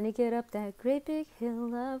still trying to get up that great big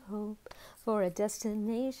hill of hope for a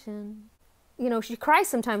destination. You know, she cries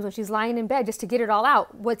sometimes when she's lying in bed just to get it all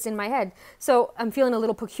out, what's in my head. So I'm feeling a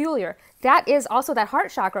little peculiar. That is also that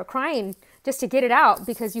heart chakra, crying just to get it out,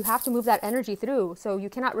 because you have to move that energy through. So you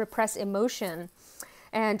cannot repress emotion.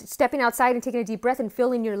 And stepping outside and taking a deep breath and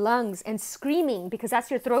filling your lungs and screaming, because that's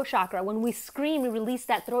your throat chakra. When we scream, we release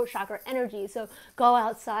that throat chakra energy. So go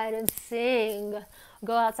outside and sing.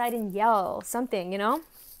 Go outside and yell something, you know?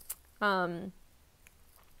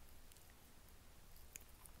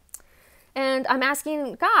 And I'm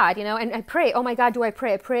asking God, you know, and I pray, oh my God, do I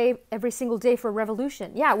pray? I pray every single day for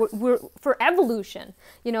revolution. Yeah, we're for evolution.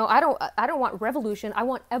 You know, I don't want revolution, I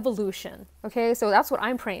want evolution. Okay, so that's what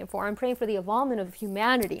I'm praying for. I'm praying for the evolvement of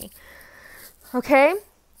humanity. Okay,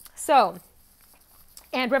 so,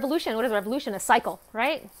 and revolution, what is revolution? A cycle,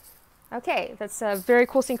 right? Okay, that's a very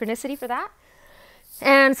cool synchronicity for that.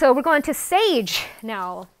 And so we're going to Sage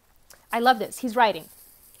now. I love this, he's writing.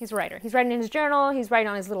 He's a writer. He's writing in his journal. He's writing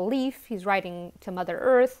on his little leaf. He's writing to Mother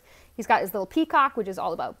Earth. He's got his little peacock, which is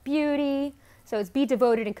all about beauty. So it's be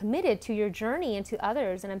devoted and committed to your journey and to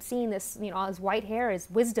others. And I'm seeing this, you know, all his white hair is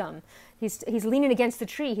wisdom. He's leaning against the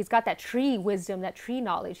tree. He's got that tree wisdom, that tree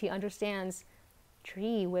knowledge. He understands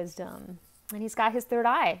tree wisdom. And he's got his third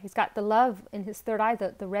eye. He's got the love in his third eye,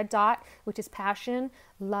 the red dot, which is passion,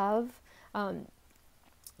 love. You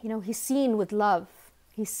know, he's seen with love.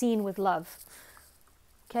 He's seen with love.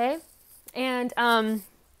 Okay, and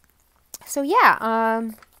so yeah,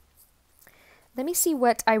 let me see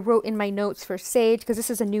what I wrote in my notes for Sage, because this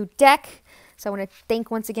is a new deck. So I want to thank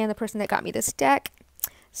once again the person that got me this deck.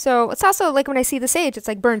 So it's also like when I see the sage, it's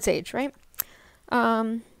like burn sage, right?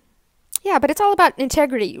 Yeah, but it's all about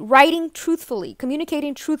integrity, writing truthfully,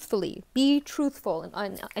 communicating truthfully, be truthful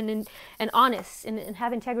and honest, and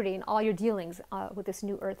have integrity in all your dealings with this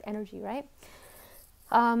new earth energy, right?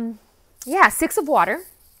 Yeah, 6 of water.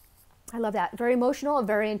 I love that. Very emotional,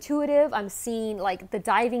 very intuitive. I'm seeing like the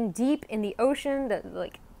diving deep in the ocean, the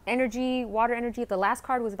like energy, water energy. The last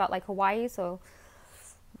card was about like Hawaii, so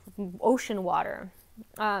ocean water.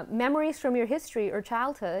 Memories from your history or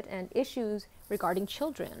childhood and issues regarding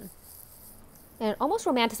children. And almost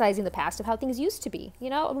romanticizing the past of how things used to be. You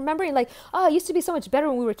know, remembering like, oh, it used to be so much better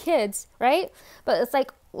when we were kids, right? But it's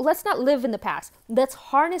like, let's not live in the past. Let's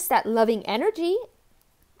harness that loving energy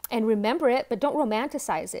and remember it, but don't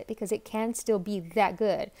romanticize it, because it can still be that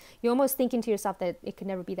good. You're almost thinking to yourself that it could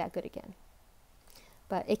never be that good again.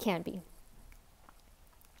 But it can be.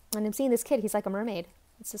 And I'm seeing this kid, he's like a mermaid.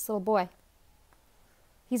 It's this little boy.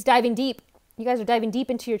 He's diving deep. You guys are diving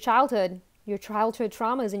deep into your childhood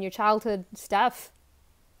traumas and your childhood stuff.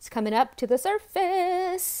 It's coming up to the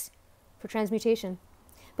surface for transmutation.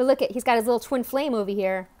 But look at, he's got his little twin flame over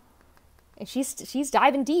here. And she's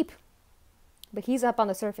diving deep. But he's up on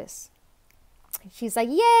the surface. And she's like,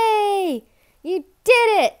 yay! You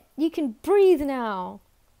did it! You can breathe now.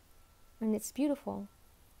 And it's beautiful.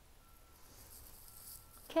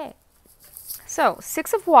 Okay. So,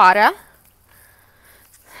 6 of water.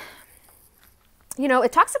 You know,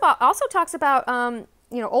 it also talks about,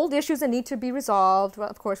 you know, old issues that need to be resolved. Well,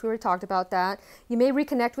 of course, we already talked about that. You may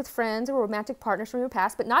reconnect with friends or romantic partners from your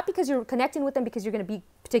past, but not because you're connecting with them because you're going to be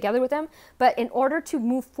together with them, but in order to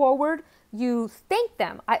move forward, you thank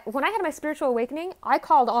them. When I had my spiritual awakening, I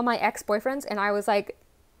called all my ex-boyfriends and I was like,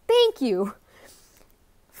 thank you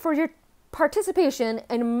for your participation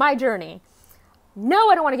in my journey. No,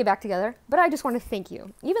 I don't want to get back together, but I just want to thank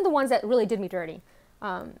you. Even the ones that really did me dirty.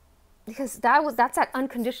 because that's that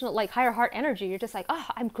unconditional, like, higher heart energy. You're just like, oh,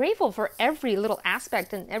 I'm grateful for every little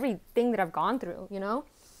aspect and everything that I've gone through, you know?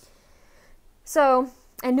 So,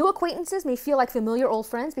 and new acquaintances may feel like familiar old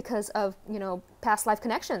friends because of, you know, past life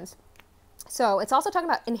connections. So it's also talking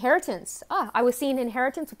about inheritance. I was seeing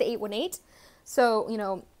inheritance with the 818. So, you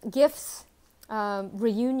know, gifts,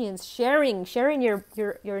 reunions, sharing your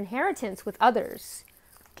inheritance with others.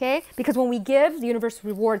 Okay? Because when we give, the universe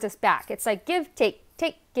rewards us back. It's like give, take,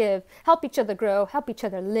 give, help each other grow, help each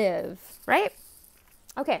other live, right?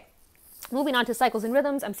 Okay. Moving on to cycles and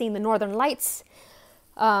rhythms, I'm seeing the northern lights.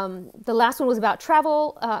 The last one was about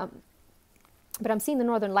travel, but I'm seeing the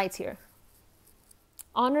northern lights here.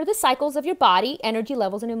 Honor the cycles of your body, energy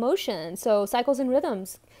levels, and emotions. So cycles and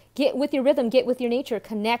rhythms. Get with your rhythm, get with your nature,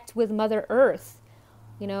 connect with Mother Earth.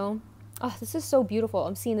 You know, oh, this is so beautiful.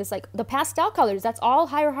 I'm seeing this, like the pastel colors. That's all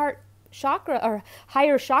higher heart chakra or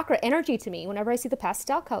higher chakra energy to me whenever I see the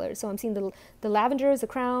pastel colors. So I'm seeing the lavenders, the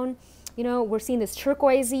crown. You know, we're seeing this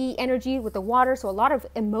turquoisey energy with the water. So a lot of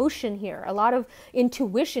emotion here, a lot of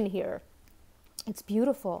intuition here. It's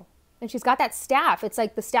beautiful. And she's got that staff. It's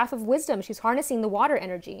like the staff of wisdom. She's harnessing the water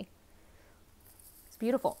energy. It's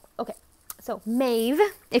beautiful. Okay. So Maeve,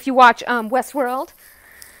 if you watch Westworld,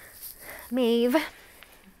 Maeve.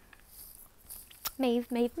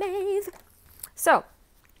 So,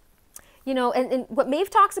 you know, and what Maeve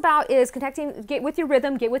talks about is connecting, get with your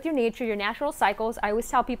rhythm, get with your nature, your natural cycles. I always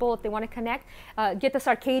tell people if they want to connect, get the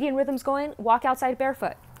circadian rhythms going, walk outside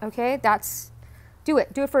barefoot. Okay, do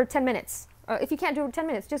it for 10 minutes. If you can't do it in 10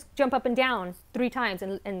 minutes, just jump up and down 3 times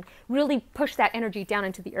and really push that energy down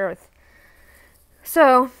into the earth.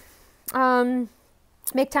 So,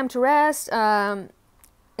 make time to rest,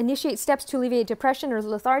 initiate steps to alleviate depression or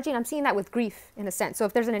lethargy. And I'm seeing that with grief in a sense. So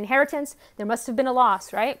if there's an inheritance, there must have been a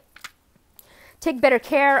loss, right? Take better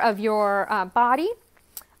care of your body.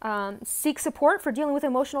 Seek support for dealing with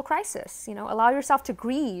emotional crisis. You know, allow yourself to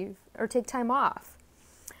grieve or take time off.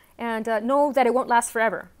 And know that it won't last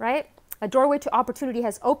forever, right? A doorway to opportunity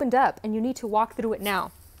has opened up and you need to walk through it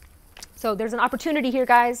now. So there's an opportunity here,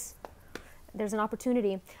 guys. There's an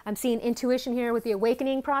opportunity. I'm seeing intuition here with the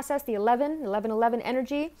awakening process, the 11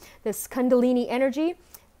 energy, this Kundalini energy.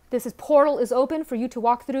 This portal is open for you to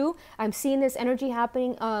walk through. I'm seeing this energy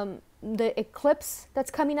happening, the eclipse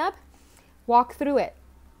that's coming up. Walk through it.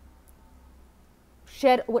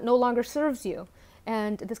 Shed what no longer serves you.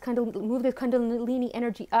 And move this Kundalini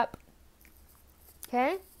energy up.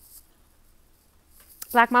 Okay?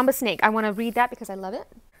 Black Mamba Snake. I want to read that because I love it.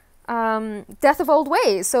 Death of old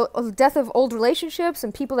ways. So death of old relationships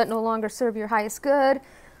and people that no longer serve your highest good.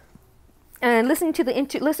 And listen to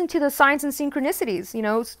the signs and synchronicities. You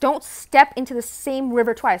know, don't step into the same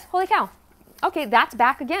river twice. Holy cow. Okay, that's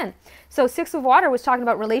back again. So 6 of Water was talking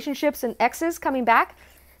about relationships and exes coming back.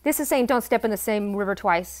 This is saying don't step in the same river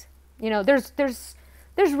twice. You know, there's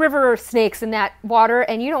river snakes in that water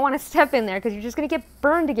and you don't want to step in there because you're just going to get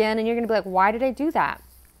burned again and you're going to be like, why did I do that?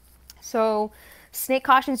 So snake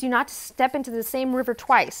cautions you not to step into the same river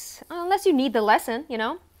twice unless you need the lesson, you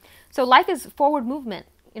know. So life is forward movement.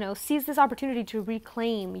 You know, seize this opportunity to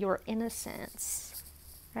reclaim your innocence,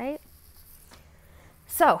 right?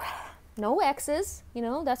 So no exes, you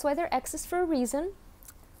know, that's why they're exes for a reason.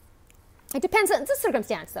 It depends on the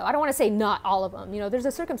circumstance, though. I don't want to say not all of them. You know, there's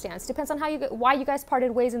a circumstance. Depends on why you guys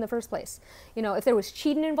parted ways in the first place. You know, if there was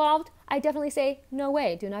cheating involved, I definitely say no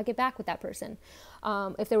way. Do not get back with that person.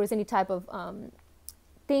 If there was any type of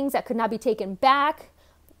things that could not be taken back,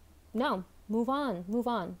 no, move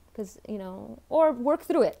on. Because, you know, or work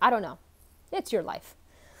through it. I don't know. It's your life.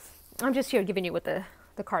 I'm just here giving you what the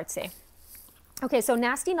cards say. Okay, so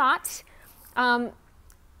nasty knot.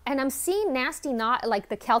 And I'm seeing nasty knot, like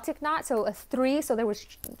the Celtic knot, so a 3. So there was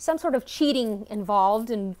some sort of cheating involved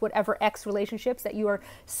in whatever ex relationships that you are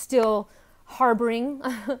still harboring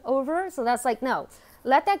over. So that's like, no,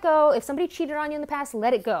 let that go. If somebody cheated on you in the past,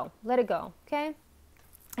 let it go. Let it go, okay?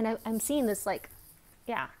 And I'm seeing this like,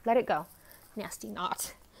 yeah, let it go. Nasty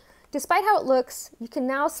knot. Despite how it looks, you can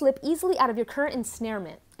now slip easily out of your current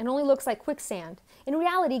ensnarement and only looks like quicksand. In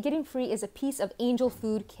reality, getting free is a piece of angel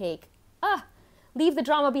food cake. Leave the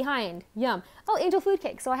drama behind. Yum. Oh, angel food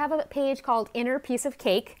cake. So I have a page called Inner Piece of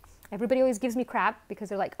Cake. Everybody always gives me crap because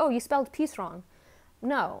they're like, oh, you spelled peace wrong.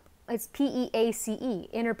 No, it's P-E-A-C-E.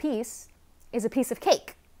 Inner peace is a piece of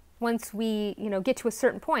cake. Once we, you know, get to a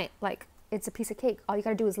certain point, like it's a piece of cake. All you got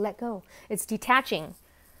to do is let go. It's detaching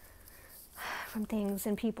from things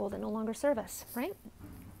and people that no longer serve us, right?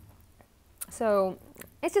 So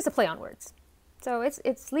it's just a play on words. So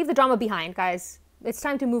it's leave the drama behind, guys. It's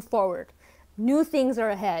time to move forward. New things are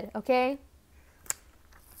ahead, okay?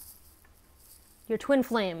 Your twin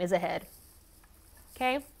flame is ahead.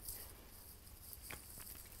 Okay?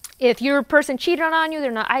 If your person cheated on you,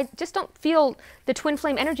 they're not. I just don't feel the twin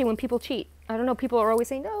flame energy when people cheat. I don't know. People are always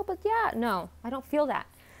saying, no, but yeah, no, I don't feel that.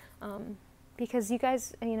 Because you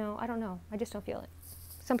guys, you know, I don't know. I just don't feel it.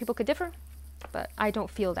 Some people could differ, but I don't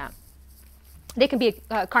feel that. They can be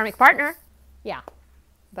a karmic partner, yeah,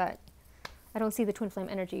 but I don't see the twin flame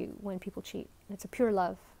energy when people cheat. It's a pure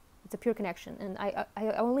love. It's a pure connection. And I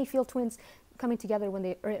only feel twins coming together when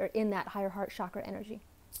they are in that higher heart chakra energy.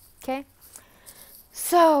 Okay?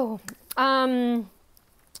 So,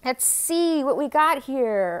 let's see what we got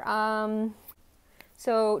here.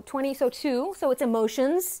 So 2, so it's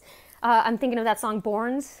emotions. I'm thinking of that song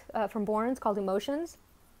Borns, from Borns, called Emotions.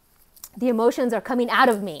 The emotions are coming out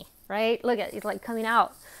of me, right? Look at it, it's like coming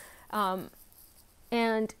out.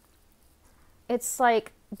 And it's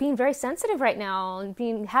like being very sensitive right now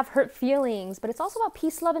and have hurt feelings, but it's also about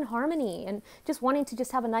peace, love, and harmony, and just wanting to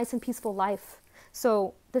just have a nice and peaceful life.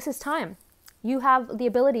 So this is time. You have the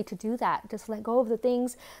ability to do that. Just let go of the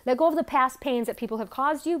things, let go of the past pains that people have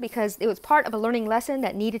caused you, because it was part of a learning lesson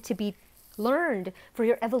that needed to be learned for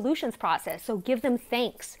your evolutions process. So give them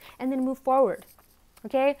thanks and then move forward.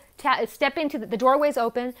 Okay? Step into the doorway's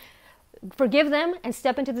open. Forgive them and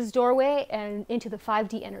step into this doorway and into the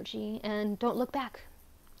 5D energy, and don't look back.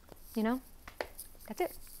 You know? That's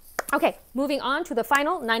it. Okay, moving on to the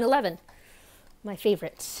final 9/11. My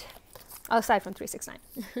favorite. Aside from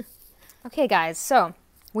 369. Okay, guys, so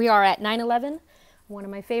we are at 9/11, one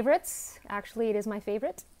of my favorites. Actually, it is my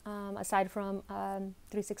favorite, aside from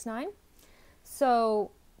 369.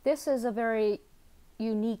 So this is a very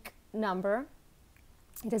unique number.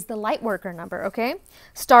 It is the light worker number, okay?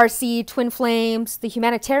 Starseed, twin flames, the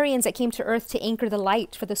humanitarians that came to Earth to anchor the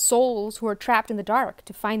light for the souls who are trapped in the dark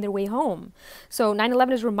to find their way home. So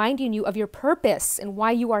 9/11 is reminding you of your purpose and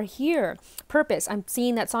why you are here. Purpose. I'm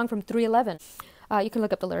seeing that song from 311. You can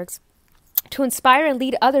look up the lyrics. To inspire and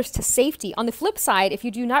lead others to safety. On the flip side, if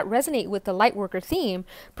you do not resonate with the light worker theme,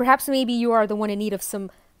 perhaps maybe you are the one in need of some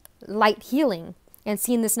light healing, and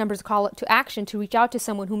seeing this number's call to action to reach out to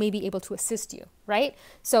someone who may be able to assist you, right?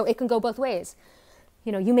 So it can go both ways.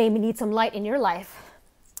 You know, you may need some light in your life,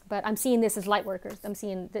 but I'm seeing this as light workers. I'm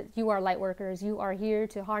seeing that you are light workers. You are here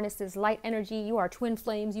to harness this light energy. You are twin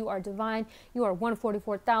flames. You are divine. You are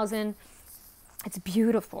 144,000. It's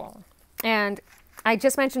beautiful. And I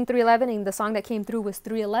just mentioned 311, and the song that came through was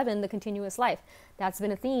 311, The Continuous Life. That's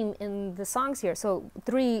been a theme in the songs here. So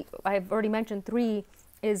 3, I've already mentioned 3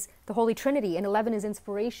 is the Holy Trinity, and 11 is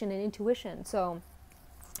inspiration and intuition. So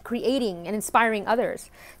creating and inspiring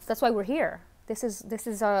others. So that's why we're here. This is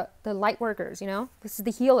the light workers, you know? This is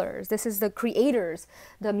the healers. This is the creators,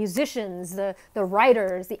 the musicians, the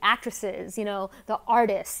writers, the actresses, you know, the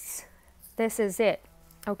artists. This is it.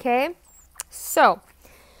 Okay? So,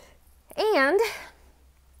 and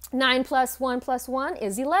 9 plus 1 plus 1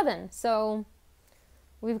 is 11. So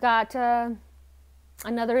we've got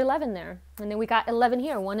another 11 there. And then we got 11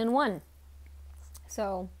 here, 1 and 1.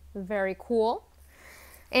 So very cool.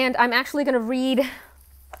 And I'm actually going to read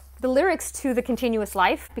the lyrics to The Continuous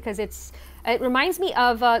Life, because it reminds me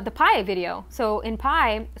of the Pi video. So in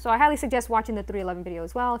Pi, so I highly suggest watching the 311 video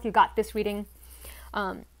as well if you got this reading.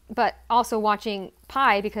 But also watching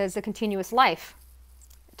Pi, because The Continuous Life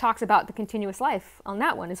talks about the continuous life on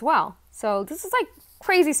that one as well. So this is like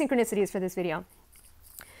crazy synchronicities for this video.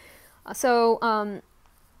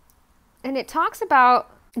 And it talks about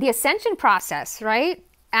the ascension process, right?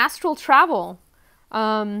 Astral travel.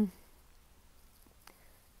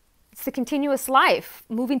 It's the continuous life,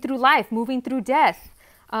 moving through death.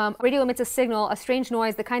 Radio emits a signal, a strange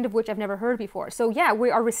noise, the kind of which I've never heard before. So yeah, we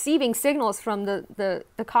are receiving signals from the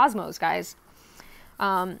cosmos, guys.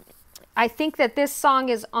 I think that this song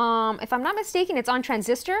is, if I'm not mistaken, it's on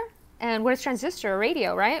transistor. And what is transistor?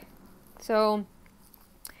 Radio, right? So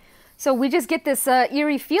we just get this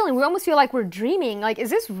eerie feeling. We almost feel like we're dreaming. Like, is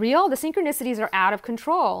this real? The synchronicities are out of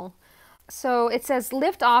control. So it says,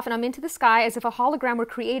 lift off and I'm into the sky as if a hologram were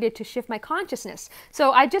created to shift my consciousness.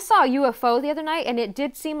 So I just saw a UFO the other night, and it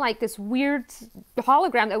did seem like this weird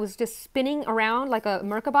hologram that was just spinning around like a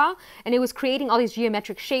Merkaba, and it was creating all these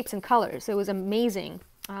geometric shapes and colors. So it was amazing.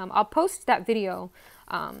 I'll post that video,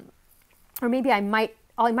 or maybe I might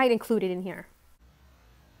include it in here.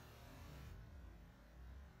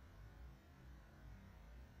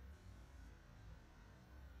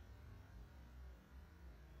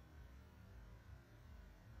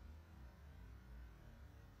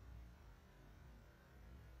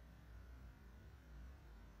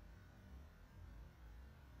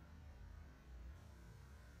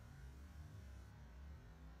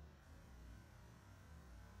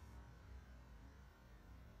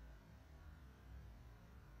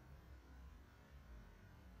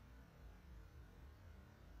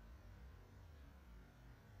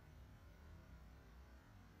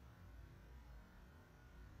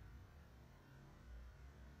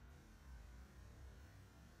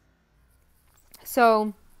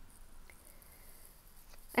 So,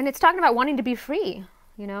 and it's talking about wanting to be free,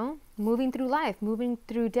 you know, moving through life, moving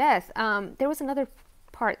through death. There was another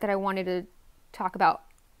part that I wanted to talk about.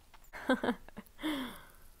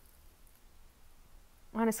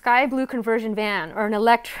 On a sky blue conversion van or an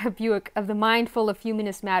Electra Buick of the mind full of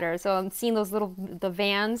humanist matter. So I'm seeing those the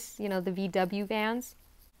vans, you know, the VW vans.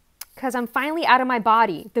 Because I'm finally out of my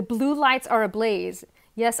body. The blue lights are ablaze.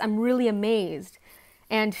 Yes, I'm really amazed.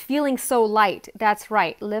 And feeling so light. That's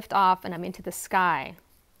right. Lift off and I'm into the sky.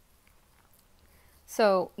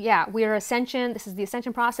 So yeah, we are Ascension. This is the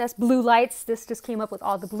Ascension process. Blue lights. This just came up with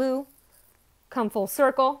all the blue. Come full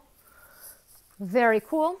circle. Very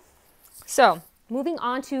cool. So moving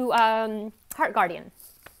on to Heart Guardian.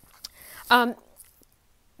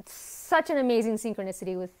 Such an amazing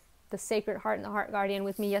synchronicity with the Sacred Heart and the Heart Guardian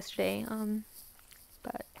with me yesterday.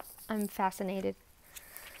 But I'm fascinated.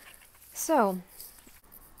 So,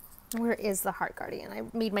 where is the Heart Guardian? I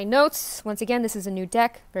made my notes. Once again, this is a new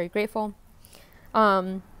deck. Very grateful.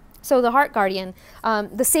 So the Heart Guardian,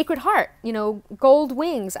 the Sacred Heart, you know, gold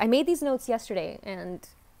wings. I made these notes yesterday, and,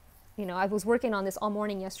 you know, I was working on this all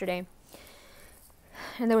morning yesterday.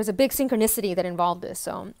 And there was a big synchronicity that involved this.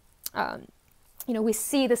 So, you know, we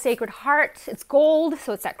see the Sacred Heart. It's gold,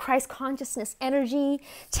 so it's that Christ consciousness energy,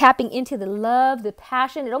 tapping into the love, the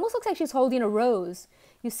passion. It almost looks like she's holding a rose.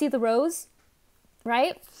 You see the rose,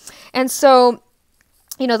 right? And so,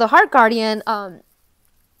 you know, the Heart Guardian,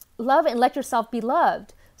 love and let yourself be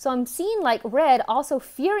loved. So I'm seeing like red also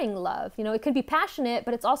fearing love. You know, it could be passionate,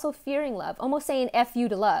 but it's also fearing love, almost saying F you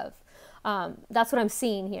to love. That's what I'm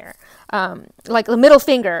seeing here. Like the middle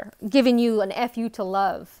finger giving you an F you to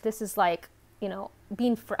love. This is like, you know,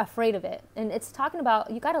 being afraid of it. And it's talking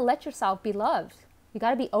about, you got to let yourself be loved. You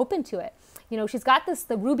got to be open to it. You know, she's got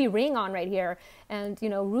the ruby ring on right here. And, you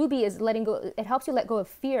know, ruby is letting go. It helps you let go of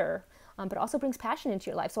fear, but also brings passion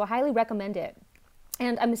into your life. So I highly recommend it.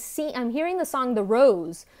 And I'm hearing the song The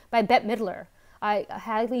Rose by Bette Midler. I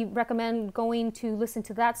highly recommend going to listen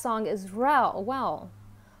to that song as well.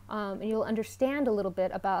 And you'll understand a little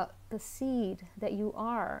bit about the seed that you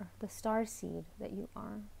are, the star seed that you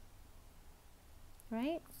are.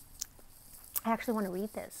 Right? I actually want to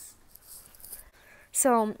read this.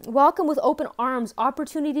 So, welcome with open arms,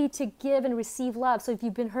 opportunity to give and receive love. So if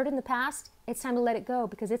you've been hurt in the past, it's time to let it go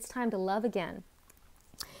because it's time to love again.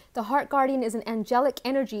 The Heart Guardian is an angelic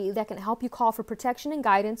energy that can help you call for protection and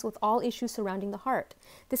guidance with all issues surrounding the heart.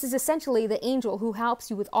 This is essentially the angel who helps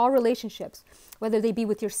you with all relationships, whether they be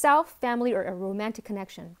with yourself, family, or a romantic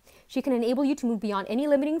connection. She can enable you to move beyond any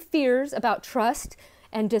limiting fears about trust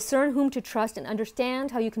and discern whom to trust and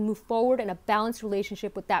understand how you can move forward in a balanced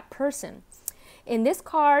relationship with that person. In this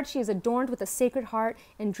card, she is adorned with a sacred heart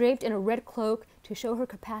and draped in a red cloak to show her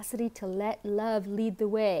capacity to let love lead the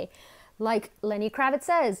way. Like Lenny Kravitz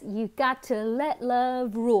says, you got to let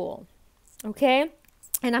love rule. Okay?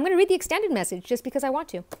 And I'm going to read the extended message just because I want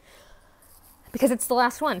to. Because it's the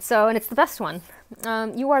last one, and it's the best one.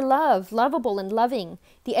 You are loved, lovable, and loving.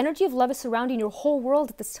 The energy of love is surrounding your whole world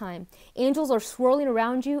at this time. Angels are swirling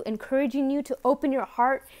around you, encouraging you to open your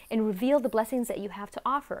heart and reveal the blessings that you have to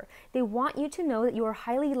offer. They want you to know that you are a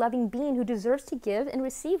highly loving being who deserves to give and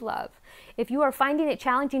receive love. If you are finding it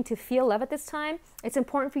challenging to feel love at this time, it's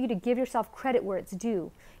important for you to give yourself credit where it's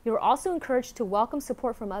due. You are also encouraged to welcome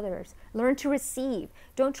support from others. Learn to receive.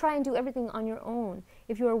 Don't try and do everything on your own.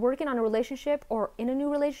 If you are working on a relationship or in a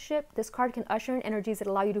new relationship, this card can usher in energies that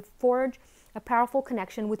allow you to forge a powerful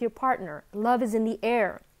connection with your partner. Love is in the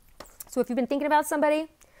air. So if you've been thinking about somebody,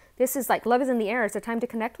 this is like love is in the air. It's a time to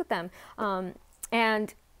connect with them.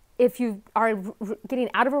 And if you are getting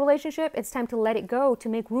out of a relationship, it's time to let it go to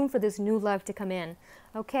make room for this new love to come in.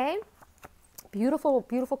 Okay? Beautiful,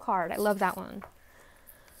 beautiful card. I love that one.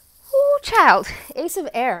 Ooh, child. Ace of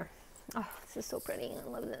Air. Oh, this is so pretty. I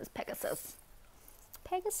love this. Pegasus.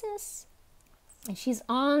 Pegasus. And she's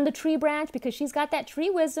on the tree branch because she's got that tree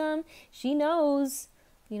wisdom. She knows,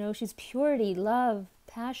 you know, she's purity, love,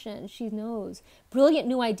 passion. She knows. Brilliant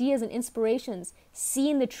new ideas and inspirations.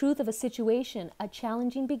 Seeing the truth of a situation. A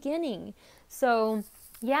challenging beginning. So,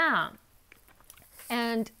 yeah.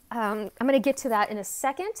 And I'm going to get to that in a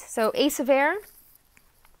second. So, Ace of Air.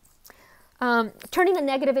 Turning a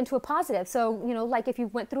negative into a positive. So, you know, like if you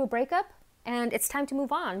went through a breakup and it's time to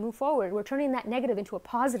move on, move forward. We're turning that negative into a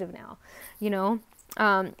positive now, you know.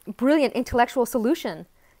 Brilliant intellectual solution.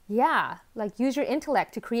 Yeah, like use your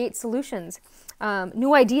intellect to create solutions.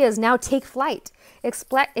 New ideas now take flight.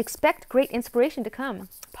 Expect great inspiration to come,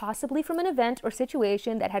 possibly from an event or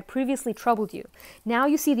situation that had previously troubled you. Now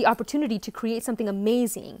you see the opportunity to create something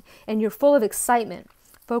amazing and you're full of excitement.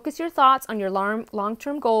 Focus your thoughts on your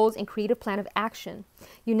long-term goals and create a plan of action.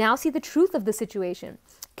 You now see the truth of the situation.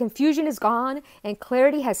 Confusion is gone and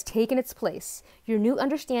clarity has taken its place. Your new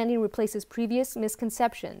understanding replaces previous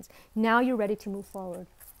misconceptions. Now you're ready to move forward.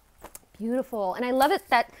 Beautiful. And I love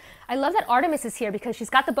that Artemis is here because she's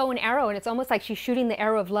got the bow and arrow, and it's almost like she's shooting the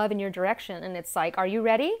arrow of love in your direction. And it's like, are you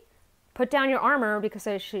ready? Put down your armor because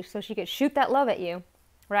so she could shoot that love at you,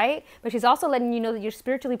 right? But she's also letting you know that you're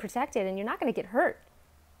spiritually protected and you're not going to get hurt.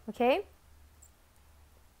 Okay?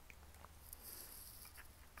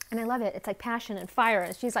 And I love it. It's like passion and fire.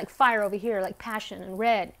 And she's like fire over here, like passion and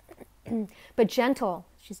red. But gentle.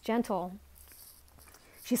 She's gentle.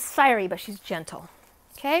 She's fiery, but she's gentle.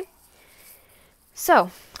 Okay?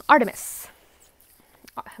 So, Artemis.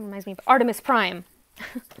 Reminds me of Artemis Prime.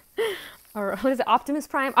 Or what is it? Optimus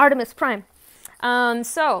Prime? Artemis Prime.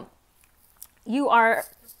 So, you are...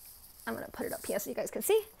 I'm going to put it up here so you guys can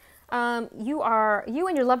see. You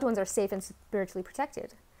and your loved ones are safe and spiritually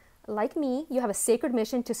protected. Like me, you have a sacred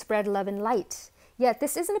mission to spread love and light. Yet,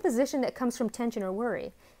 this isn't a position that comes from tension or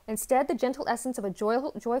worry. Instead, the gentle essence of a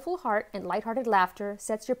joyful heart and lighthearted laughter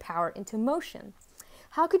sets your power into motion.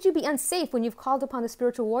 How could you be unsafe when you've called upon the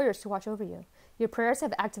spiritual warriors to watch over you? Your prayers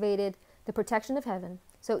have activated the protection of heaven.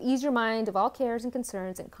 So ease your mind of all cares and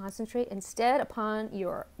concerns and concentrate instead upon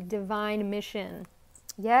your divine mission.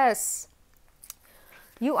 Yes.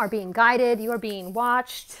 You are being guided, you are being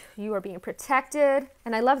watched, you are being protected.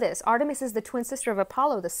 And I love this. Artemis is the twin sister of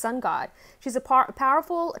Apollo, the sun god. She's a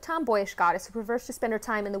powerful, tomboyish goddess who prefers to spend her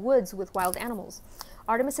time in the woods with wild animals.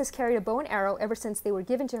 Artemis has carried a bow and arrow ever since they were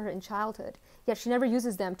given to her in childhood, yet she never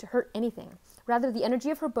uses them to hurt anything. Rather, the energy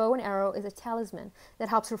of her bow and arrow is a talisman that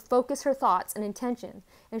helps her focus her thoughts and intention,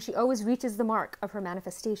 and she always reaches the mark of her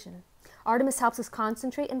manifestation. Artemis helps us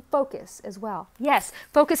concentrate and focus as well. Yes,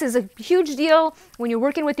 focus is a huge deal. When you're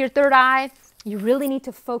working with your third eye, you really need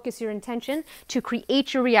to focus your intention to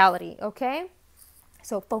create your reality, okay?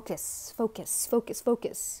 So focus, focus, focus,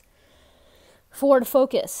 focus. Forward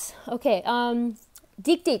focus. Okay,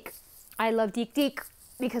 Deek Deek. I love Deek Deek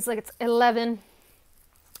because like it's 11.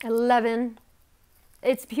 11.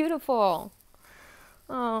 It's beautiful.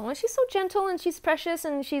 Oh, and she's so gentle and she's precious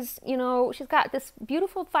and she's, you know, she's got this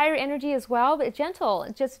beautiful fire energy as well, but gentle,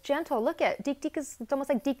 just gentle. Look at Deek Deek is, it's almost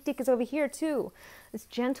like Deek Deek is over here too. It's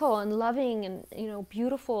gentle and loving and, you know,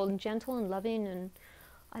 beautiful and gentle and loving, and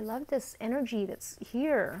I love this energy that's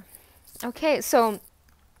here. Okay, so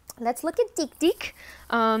let's look at Deek Deek.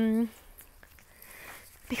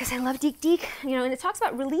 Because I love Deek Deek, you know, and it talks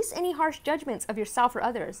about release any harsh judgments of yourself or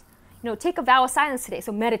others. You know, take a vow of silence today.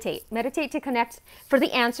 So meditate. Meditate to connect for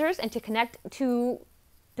the answers and to connect to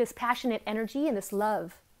this passionate energy and this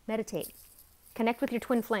love. Meditate. Connect with your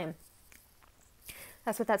twin flame.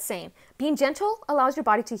 That's what that's saying. Being gentle allows your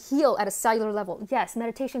body to heal at a cellular level. Yes,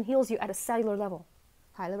 meditation heals you at a cellular level.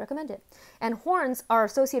 Highly recommend it. And horns are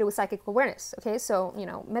associated with psychic awareness. Okay, so, you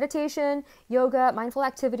know, meditation, yoga, mindful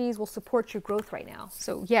activities will support your growth right now.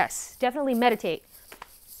 So yes, definitely meditate.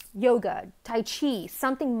 Yoga, Tai Chi,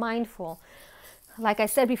 something mindful. Like I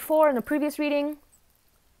said before in the previous reading,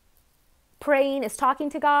 praying is talking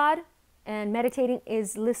to God and meditating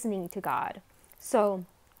is listening to God. So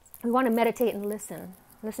we want to meditate and listen.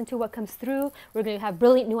 Listen to what comes through. We're going to have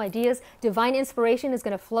brilliant new ideas. Divine inspiration is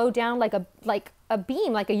going to flow down like a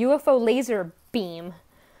beam, like a UFO laser beam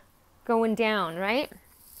going down, right?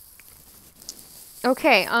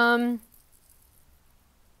 Okay,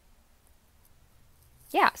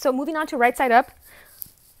 yeah, so moving on to right side up.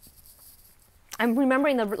 I'm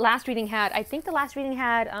remembering the last reading had, I think the last reading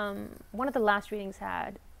had, one of the last readings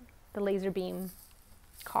had the laser beam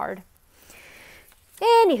card.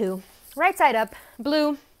 Anywho, right side up,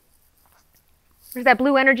 blue. There's that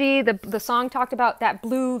blue energy. The song talked about that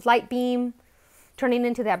blue light beam turning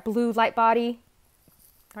into that blue light body,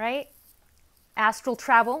 right? Astral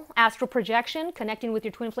travel, astral projection, connecting with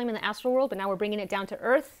your twin flame in the astral world, but now we're bringing it down to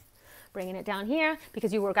earth. Bringing it down here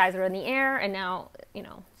because you guys are in the air and now, you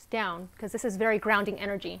know, it's down because this is very grounding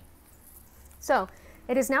energy. So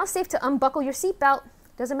it is now safe to unbuckle your seatbelt.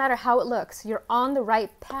 Doesn't matter how it looks. You're on the right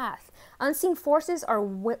path. Unseen forces are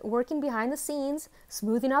working behind the scenes,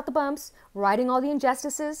 smoothing out the bumps, righting all the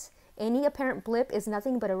injustices. Any apparent blip is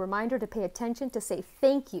nothing but a reminder to pay attention, to say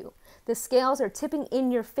thank you. The scales are tipping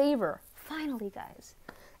in your favor. Finally, guys.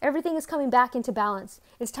 Everything is coming back into balance.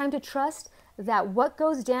 It's time to trust that what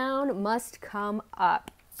goes down must come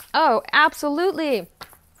up. Oh, absolutely.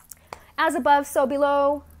 As above, so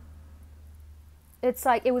below. It's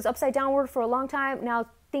like it was upside downward for a long time. Now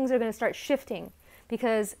things are going to start shifting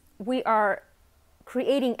because we are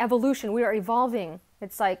creating evolution. We are evolving.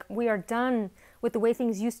 It's like we are done with the way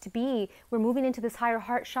things used to be. We're moving into this higher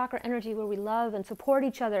heart chakra energy where we love and support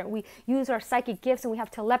each other. And we use our psychic gifts and we have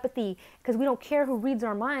telepathy because we don't care who reads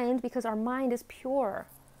our mind because our mind is pure,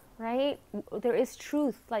 right? There is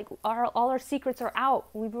truth. Like all our secrets are out.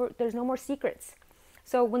 There's no more secrets.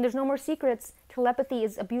 So when there's no more secrets, telepathy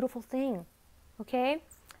is a beautiful thing. Okay?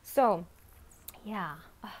 So, yeah.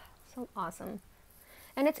 So awesome.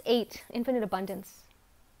 And it's 8, infinite abundance.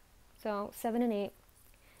 So 7 and 8.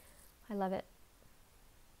 I love it.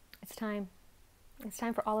 It's time. It's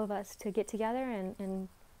time for all of us to get together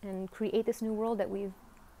and create this new world that we've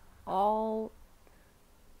all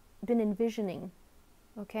been envisioning.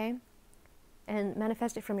 Okay? And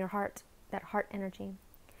manifest it from your heart, that heart energy.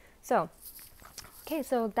 So, okay,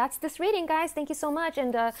 so that's this reading, guys. Thank you so much.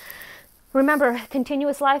 And remember,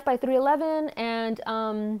 Continuous Life by 311.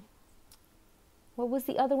 And what was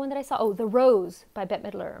the other one that I saw? Oh, The Rose by Bette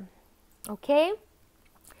Midler. Okay?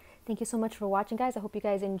 Thank you so much for watching, guys. I hope you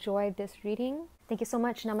guys enjoyed this reading. Thank you so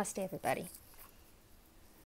much. Namaste, everybody.